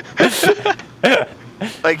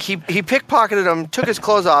 Like he pickpocketed him, took his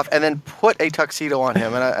clothes off, and then put a tuxedo on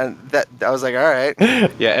him. And I was like, all right.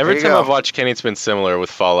 Yeah, every time I've watched Kenny, it's been similar with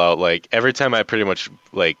Fallout. Like every time I pretty much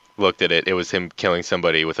like looked at it, it was him killing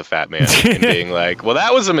somebody with a fat man and being like, well,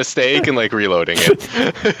 that was a mistake, and like reloading it.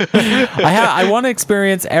 I want to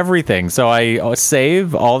experience everything, so I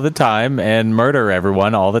save all the time and murder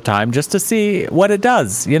everyone all the time just to see what it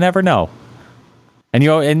does. You never know.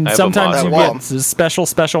 And sometimes you get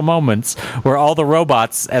special moments where all the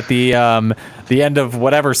robots at the end of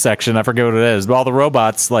whatever section, I forget what it is, but all the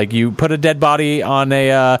robots, like you put a dead body on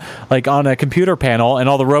a computer panel, and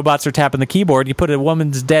all the robots are tapping the keyboard. You put a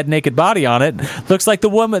woman's dead naked body on it. Looks like the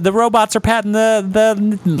robots are patting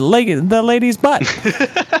the lady's butt,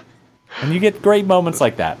 and you get great moments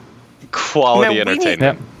like that. Quality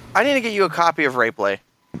entertainment. I need to get you a copy of Rayplay.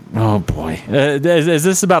 Oh boy, is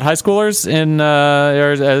this about high schoolers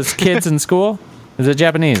or as kids in school? Is it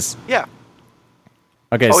Japanese? Yeah.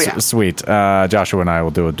 Okay, sweet. Joshua and I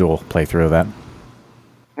will do a dual playthrough of that.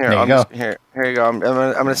 Here you go. I'm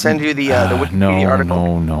gonna send you the Wikipedia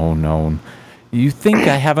article. No. You think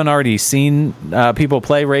I haven't already seen people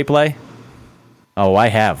play Rayplay? Oh, I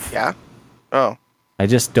have. Yeah. Oh. I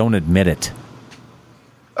just don't admit it.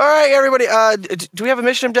 All right, everybody. Do we have a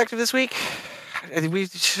mission objective this week? We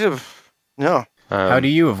should have. No. How do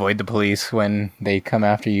you avoid the police when they come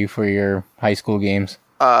after you for your high school games?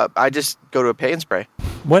 I just go to a pay and spray.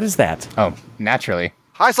 What is that? Oh, naturally.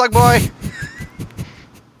 Hi, Slug Boy.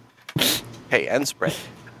 Pay and spray.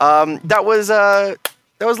 That was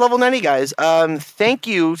level 90, guys. Thank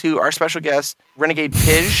you to our special guest, Renegade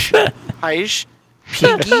Pidge,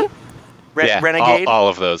 Piggy, Renegade. All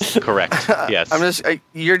of those. Correct. Yes.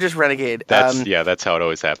 You're just Renegade. That's how it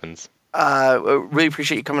always happens. Really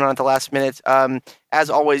appreciate you coming on at the last minute. As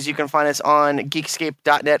always, you can find us on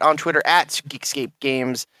Geekscape.net, on Twitter at Geekscape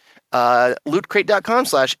Games,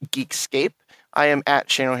 lootcrate.com/Geekscape. I am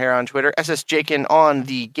at Shane O'Hara on Twitter, SSJakin on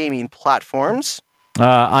the gaming platforms.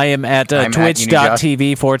 I am at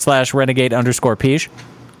twitch.tv/renegade_Pige.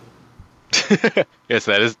 Yes,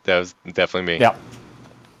 that was definitely me. Yeah.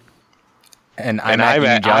 And I'm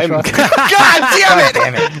at Joshua. God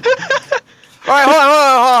damn it! All right,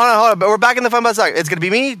 hold on. But we're back in the fun bus. It's going to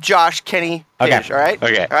be me, Josh, Kenny, Pidge, all right?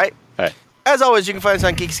 Okay. All right? As always, you can find us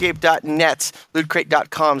on Geekscape.net,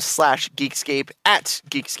 lootcrate.com/Geekscape, at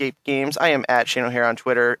Geekscape Games. I am at Shane O'Hara on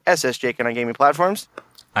Twitter, SSJakin on gaming platforms.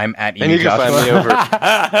 I'm at And you can find me over.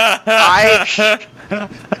 I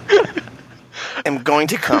am going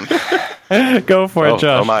to come. Go for it,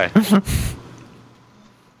 Josh. Oh my.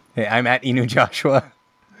 Hey, I'm at Inu Joshua.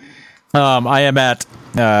 I am at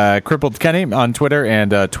Crippled Kenny on Twitter,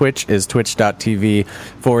 and Twitch is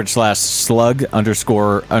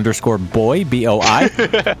twitch.tv/slug_boy, BOI.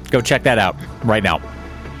 Go check that out right now.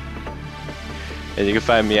 And you can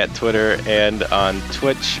find me at Twitter and on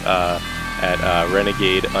Twitch at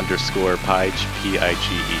Renegade_Pige, PIGE.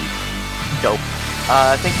 Dope.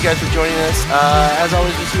 Thank you guys for joining us. As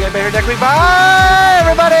always, we'll see you guys later next week. Bye,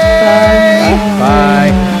 everybody!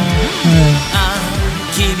 Bye.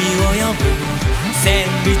 君を呼ぶ旋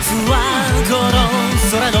律はこの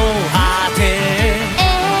空の果て永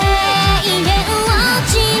遠を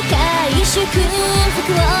誓い祝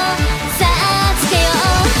福を